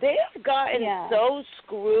 They have gotten so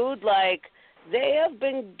screwed. Like, they've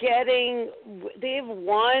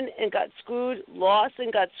won and got screwed, lost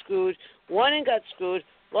and got screwed, won and got screwed,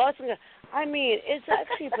 lost and got. I mean, it's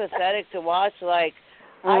actually pathetic to watch. Like,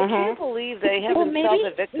 I can't believe they haven't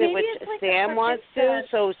self-evicted, which Sam wants to,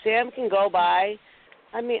 so Sam can go by.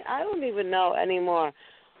 I mean, I don't even know anymore.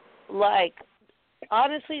 Like,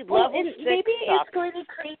 honestly, level 6 maybe sucks. It's going to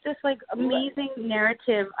create this, like, amazing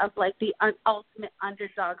narrative of, like, the ultimate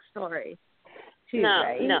underdog story, too,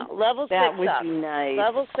 right? No. Level 6 that would sucks. be nice.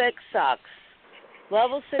 Level 6 sucks.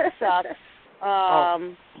 Level 6 sucks.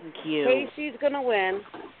 Thank you. Casey's going to win.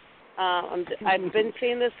 I've been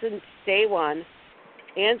saying this since day one.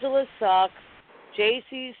 Angela sucks.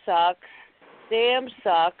 JC sucks. Sam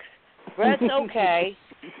sucks. Brett's okay.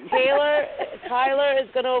 Tyler is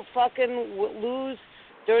going to fucking lose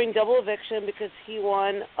during double eviction because he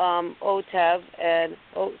won OTEV and,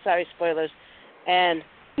 spoilers. And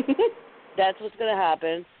that's what's going to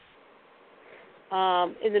happen.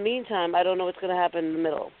 In the meantime, I don't know what's going to happen in the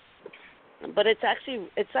middle. But it's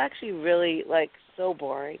actually really, like, so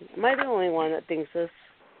boring. Am I the only one that thinks this?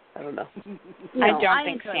 I don't know. No, I don't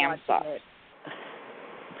think Sam sucks.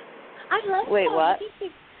 I love Wait, Sam. what?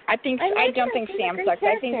 I don't think Sam sucks.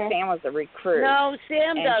 I think Sam was a recruit. No,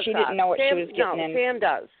 Sam and does she suck. didn't know what Sam, she was getting in. Sam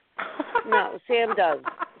does. No, Sam does.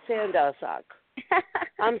 Sam does suck.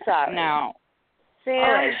 I'm sorry. No.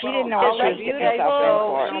 Sam, she didn't know what she was getting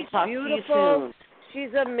herself in for. She's beautiful.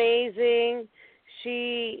 She's amazing.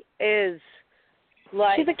 She is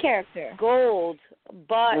like she's a character. Gold,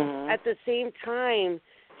 but at the same time,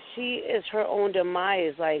 she is her own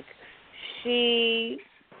demise. Like, I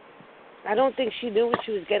don't think she knew what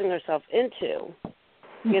she was getting herself into,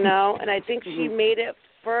 you know? And I think she made it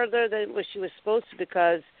further than what she was supposed to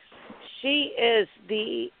because she is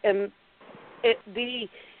the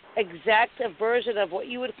exact version of what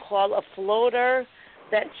you would call a floater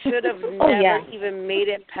that should have never even made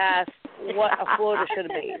it past what a floater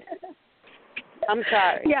should have made. I'm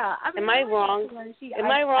sorry. Yeah. Am I wrong?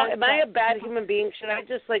 Am I wrong? Am I a bad human being? Should I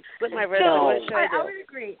just, like, split my wrist? No. What should I do? I would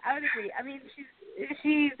agree. I mean,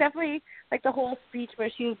 she's definitely, like, the whole speech where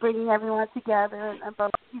she was bringing everyone together and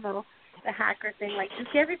about, you know, the hacker thing, like,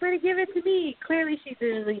 just everybody give it to me. Clearly she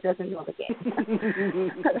really doesn't know the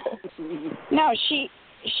game. No, she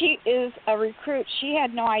is a recruit. She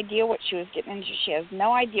had no idea what she was getting into. She has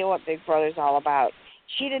no idea what Big Brother's all about.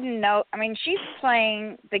 She didn't know. I mean, she's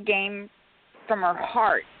playing the game from her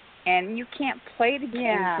heart, and you can't play the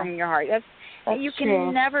game from your heart. You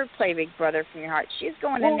can never play Big Brother from your heart. She's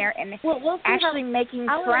going in there and actually making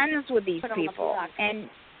friends with these people, and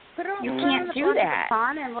you can't do that.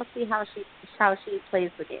 And we'll see how she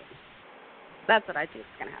plays the game. That's what I think is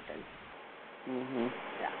going to happen.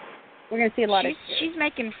 Yeah. We're going to see a lot of. She's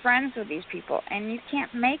making friends with these people, and you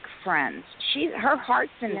can't make friends. Her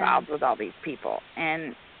heart's involved with all these people,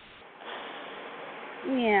 and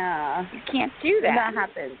you can't do that. That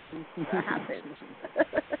happens.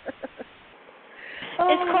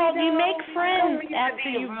 It's called you make friends after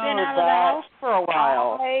you've been out of the house for a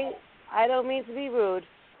while. I don't mean to be rude,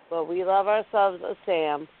 but we love ourselves a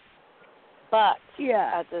Sam. But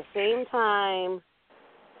at the same time,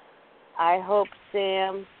 I hope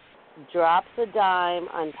Sam drops a dime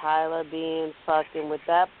on Tyler being fucking with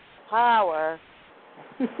that power.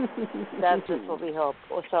 That's just what we hope.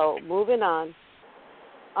 So, moving on.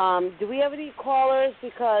 Do we have any callers?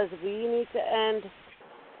 Because we need to end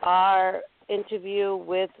our interview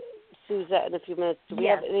with Suzette in a few minutes. Do we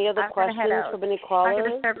have any other questions from any callers? I'm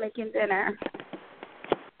going to start making dinner.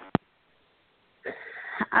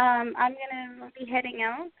 I'm going to be heading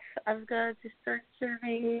out. I've got to start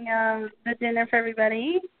serving the dinner for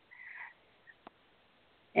everybody.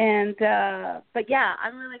 And, but yeah,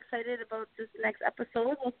 I'm really excited about this next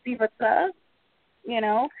episode. We'll see what's up. You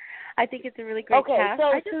know, I think it's a really great cast.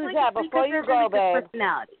 So Suzette, before you go, babe.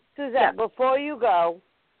 Suzette, before you go,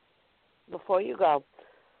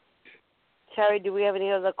 Terry, do we have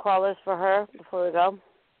any other callers for her before we go?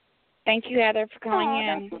 Thank you, Heather, for calling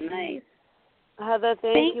in. That's nice. Heather,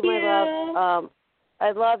 thank you, my love.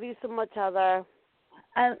 I love you so much, Heather.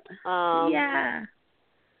 Yeah.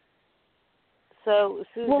 So,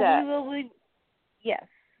 Suzette. Yes.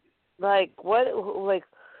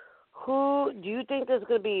 Who do you think there's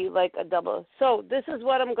going to be like a double? So this is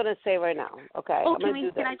what I'm going to say right now. Okay. Oh,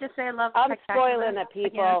 can I just say I love? I'm spoiling it,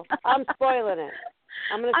 people. I'm spoiling it.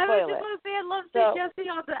 I'm going to spoil it. I was just going to say I love Jessie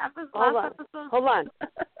on the last episode. Hold on.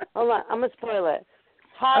 I'm going to spoil it.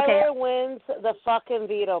 Tyler wins the fucking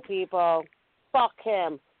veto, people. Fuck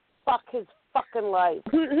him. Fuck his fucking life.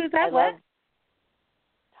 Who's that? What?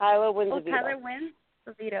 Tyler wins the veto. Tyler wins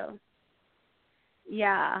the veto.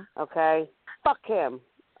 Yeah. Okay. Fuck him.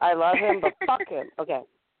 I love him, but fuck him. Okay.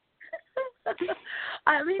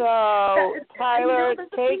 I mean, Tyler, the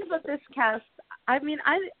thing about this cast, I mean,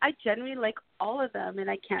 I genuinely like all of them, and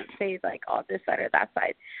I can't say, like, oh, this side or that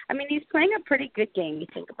side. I mean, he's playing a pretty good game, you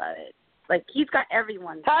think about it. Like, he's got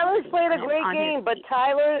everyone. Tyler's played a great game, but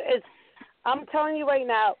Tyler is, I'm telling you right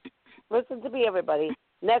now, listen to me, everybody.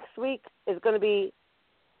 Next week is going to be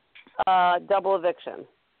double eviction.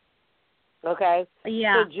 Okay?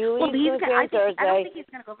 Yeah. So Julie's I Thursday. I don't think he's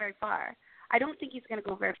going to go very far. I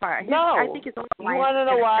think his own you want to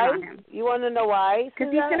know why? You want to know why?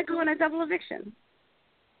 Because he's going to go on a double eviction.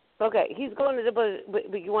 Okay, he's going to double.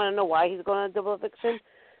 But you want to know why he's going on a double eviction?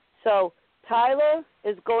 So Tyler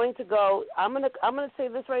is going to go. I'm gonna say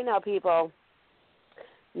this right now, people.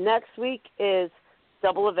 Next week is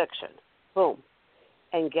double eviction. Boom.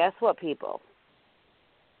 And guess what, people?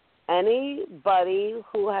 Anybody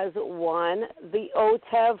who has won the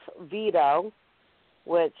OTEV veto,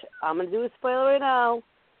 which I'm going to do a spoiler right now,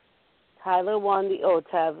 Tyler won the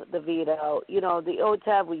OTEV, the veto. You know, the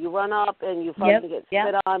OTEV where you run up and you fucking get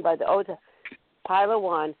spit on by the OTEV. Tyler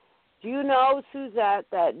won. Do you know, Suzette,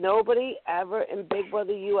 that nobody ever in Big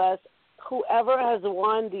Brother U.S., whoever has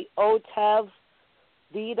won the OTEV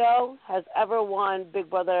veto has ever won Big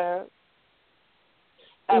Brother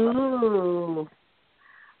ever? Ooh.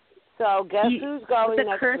 So guess who's going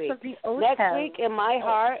next week? Of the OTEV. Next week in my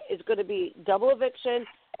heart is going to be double eviction,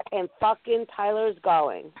 and fucking Tyler's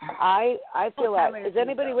going. I feel like. Is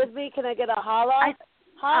anybody with me? Can I get a holla?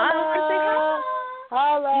 Holla. I want to say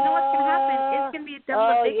holla. You know what's going to happen? It's going to be a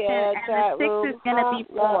double eviction, and the 6 is going to be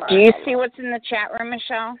 4. Do you see what's in the chat room,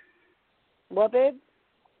 Michelle? What, babe?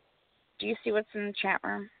 Do you see what's in the chat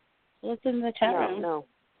room? What's in the chat room? No.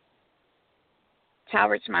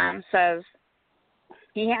 Talbert's mom says,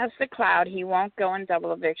 he has the cloud. He won't go in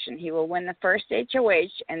double eviction. He will win the first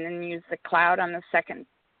HOH and then use the cloud on the second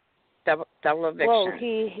double eviction. Well,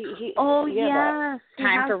 he yes.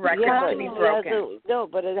 Time for records to be broken. No,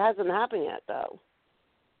 but it hasn't happened yet, though.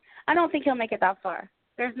 I don't think he'll make it that far.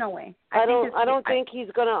 There's no way. I don't think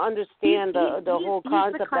he's going to understand the whole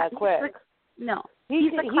concept that quick. No. He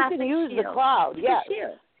can use the cloud, yes.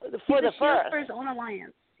 For the first. For his own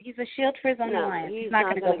alliance. He's a shield for his own alliance. He's not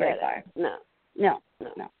going to go very far. No.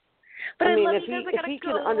 But I mean, if he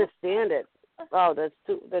can understand it,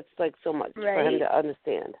 that's like so much for him to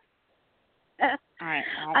understand. All right.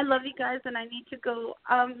 I love you guys, and I need to go.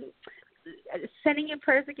 Sending you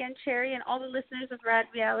prayers again, Cherry, and all the listeners of Rad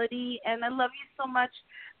Reality, and I love you so much,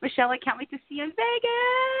 Michelle. I can't wait to see you in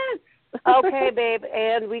Vegas. Okay, babe,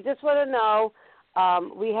 and we just want to know,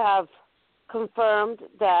 we have confirmed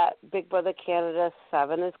that Big Brother Canada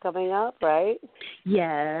 7 is coming up, right?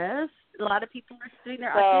 Yes. A lot of people are doing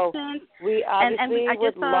their auditions. We obviously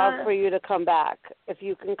would love for you to come back. If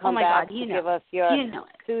you can come back to give us your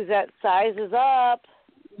Suzette sizes up.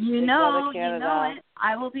 You know it.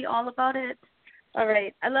 I will be all about it. All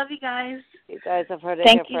right. I love you guys. You guys have heard it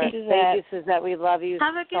here first. Thank you, Suzette. We love you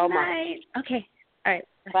Have a good so night. much. Okay. All right.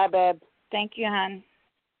 Bye, babe. Thank you, hon.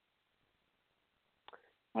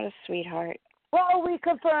 What a sweetheart. Well, we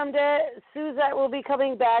confirmed it. Suzette will be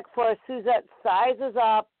coming back for Suzette Sizes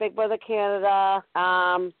Up, Big Brother Canada.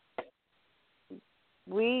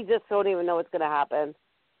 We just don't even know what's going to happen.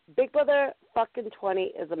 Big Brother fucking 20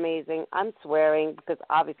 is amazing. I'm swearing because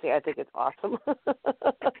obviously I think it's awesome.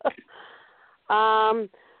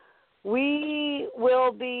 We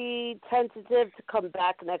will be tentative to come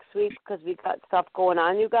back next week because we got stuff going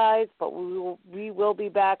on, you guys, but we will be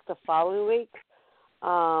back the following week.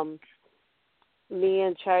 Me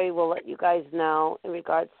and Cherry will let you guys know in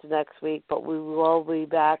regards to next week, but we will be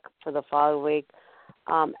back for the following week.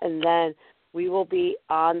 And then we will be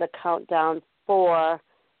on the countdown for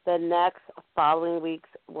the next following weeks.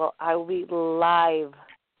 Well, I will be live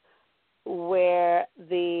where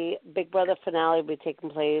the Big Brother finale will be taking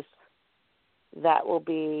place. That will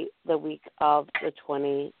be the week of the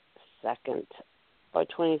 22nd or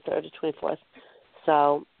 23rd or 24th.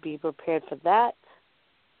 So be prepared for that.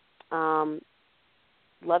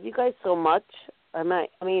 love you guys so much. I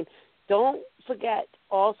mean, don't forget,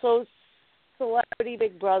 also, Celebrity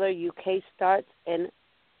Big Brother UK starts in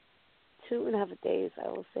 2.5 days. I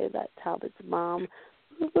will say that, Talbot's mom.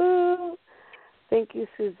 Woo-hoo. Thank you,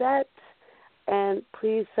 Suzette. And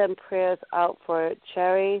please send prayers out for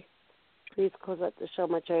Cherry. Please close out the show,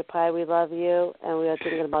 my cherry pie. We love you, and we are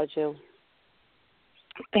thinking about you.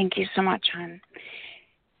 Thank you so much, hon.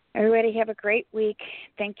 Everybody have a great week.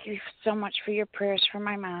 Thank you so much for your prayers for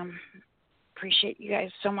my mom. Appreciate you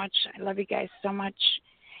guys so much. I love you guys so much.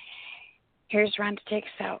 Here's Ron to take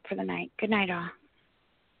us out for the night. Good night, all.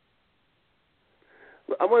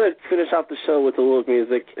 I want to finish off the show with a little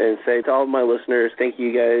music and say to all of my listeners, thank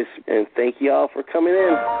you guys, and thank you all for coming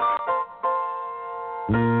in.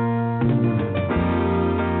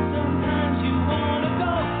 Sometimes you want to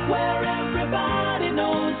go where everybody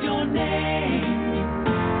knows your name,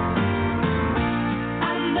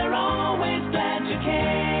 and they're always glad you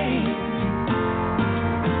came.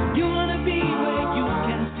 You want to be where you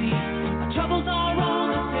can see our troubles are all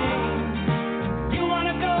the same. You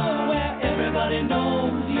want to go where everybody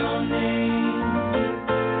knows your name.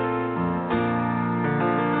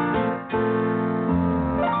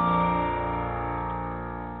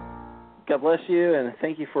 God bless you, and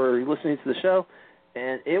thank you for listening to the show.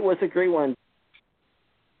 And it was a great one.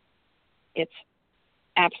 It's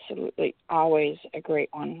absolutely always a great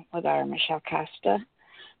one with our Michelle Costa.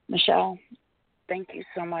 Michelle, thank you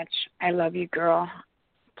so much. I love you, girl.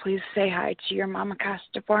 Please say hi to your Mama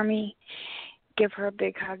Costa for me. Give her a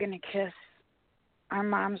big hug and a kiss. Our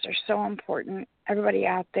moms are so important. Everybody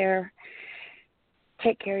out there,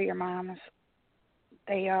 take care of your moms.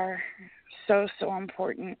 They are so, so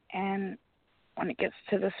important. And when it gets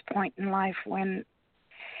to this point in life when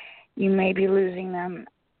you may be losing them,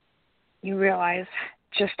 you realize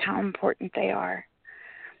just how important they are.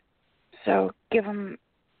 So give them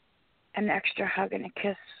an extra hug and a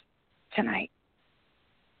kiss tonight.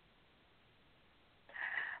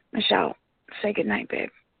 Michelle, say goodnight, babe.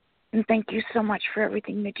 And thank you so much for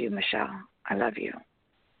everything you do, Michelle. I love you.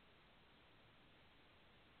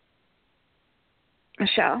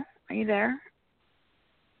 Michelle, are you there?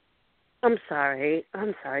 I'm sorry.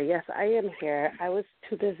 Yes, I am here. I was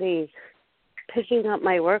too busy picking up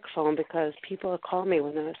my work phone because people are calling me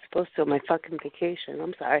when they're not supposed to on my fucking vacation.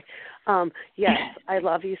 I'm sorry. Yes, I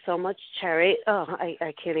love you so much, Cherry. Oh,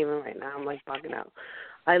 I can't even right now. I'm like bugging out.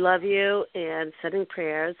 I love you and sending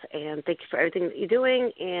prayers, and thank you for everything that you're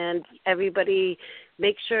doing. And everybody,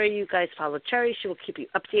 make sure you guys follow Cherry. She will keep you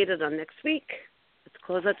updated on next week. Let's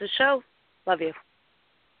close out the show. Love you.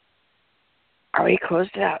 Already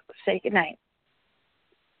closed it out. Say goodnight.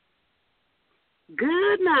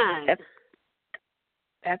 Good night.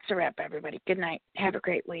 That's a wrap, everybody. Good night. Have a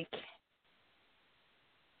great week.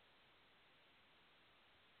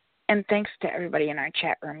 And thanks to everybody in our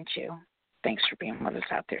chat room, too. Thanks for being with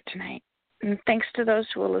us out there tonight. And thanks to those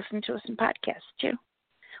who will listen to us in podcasts, too.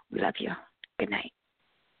 We love you. Good night.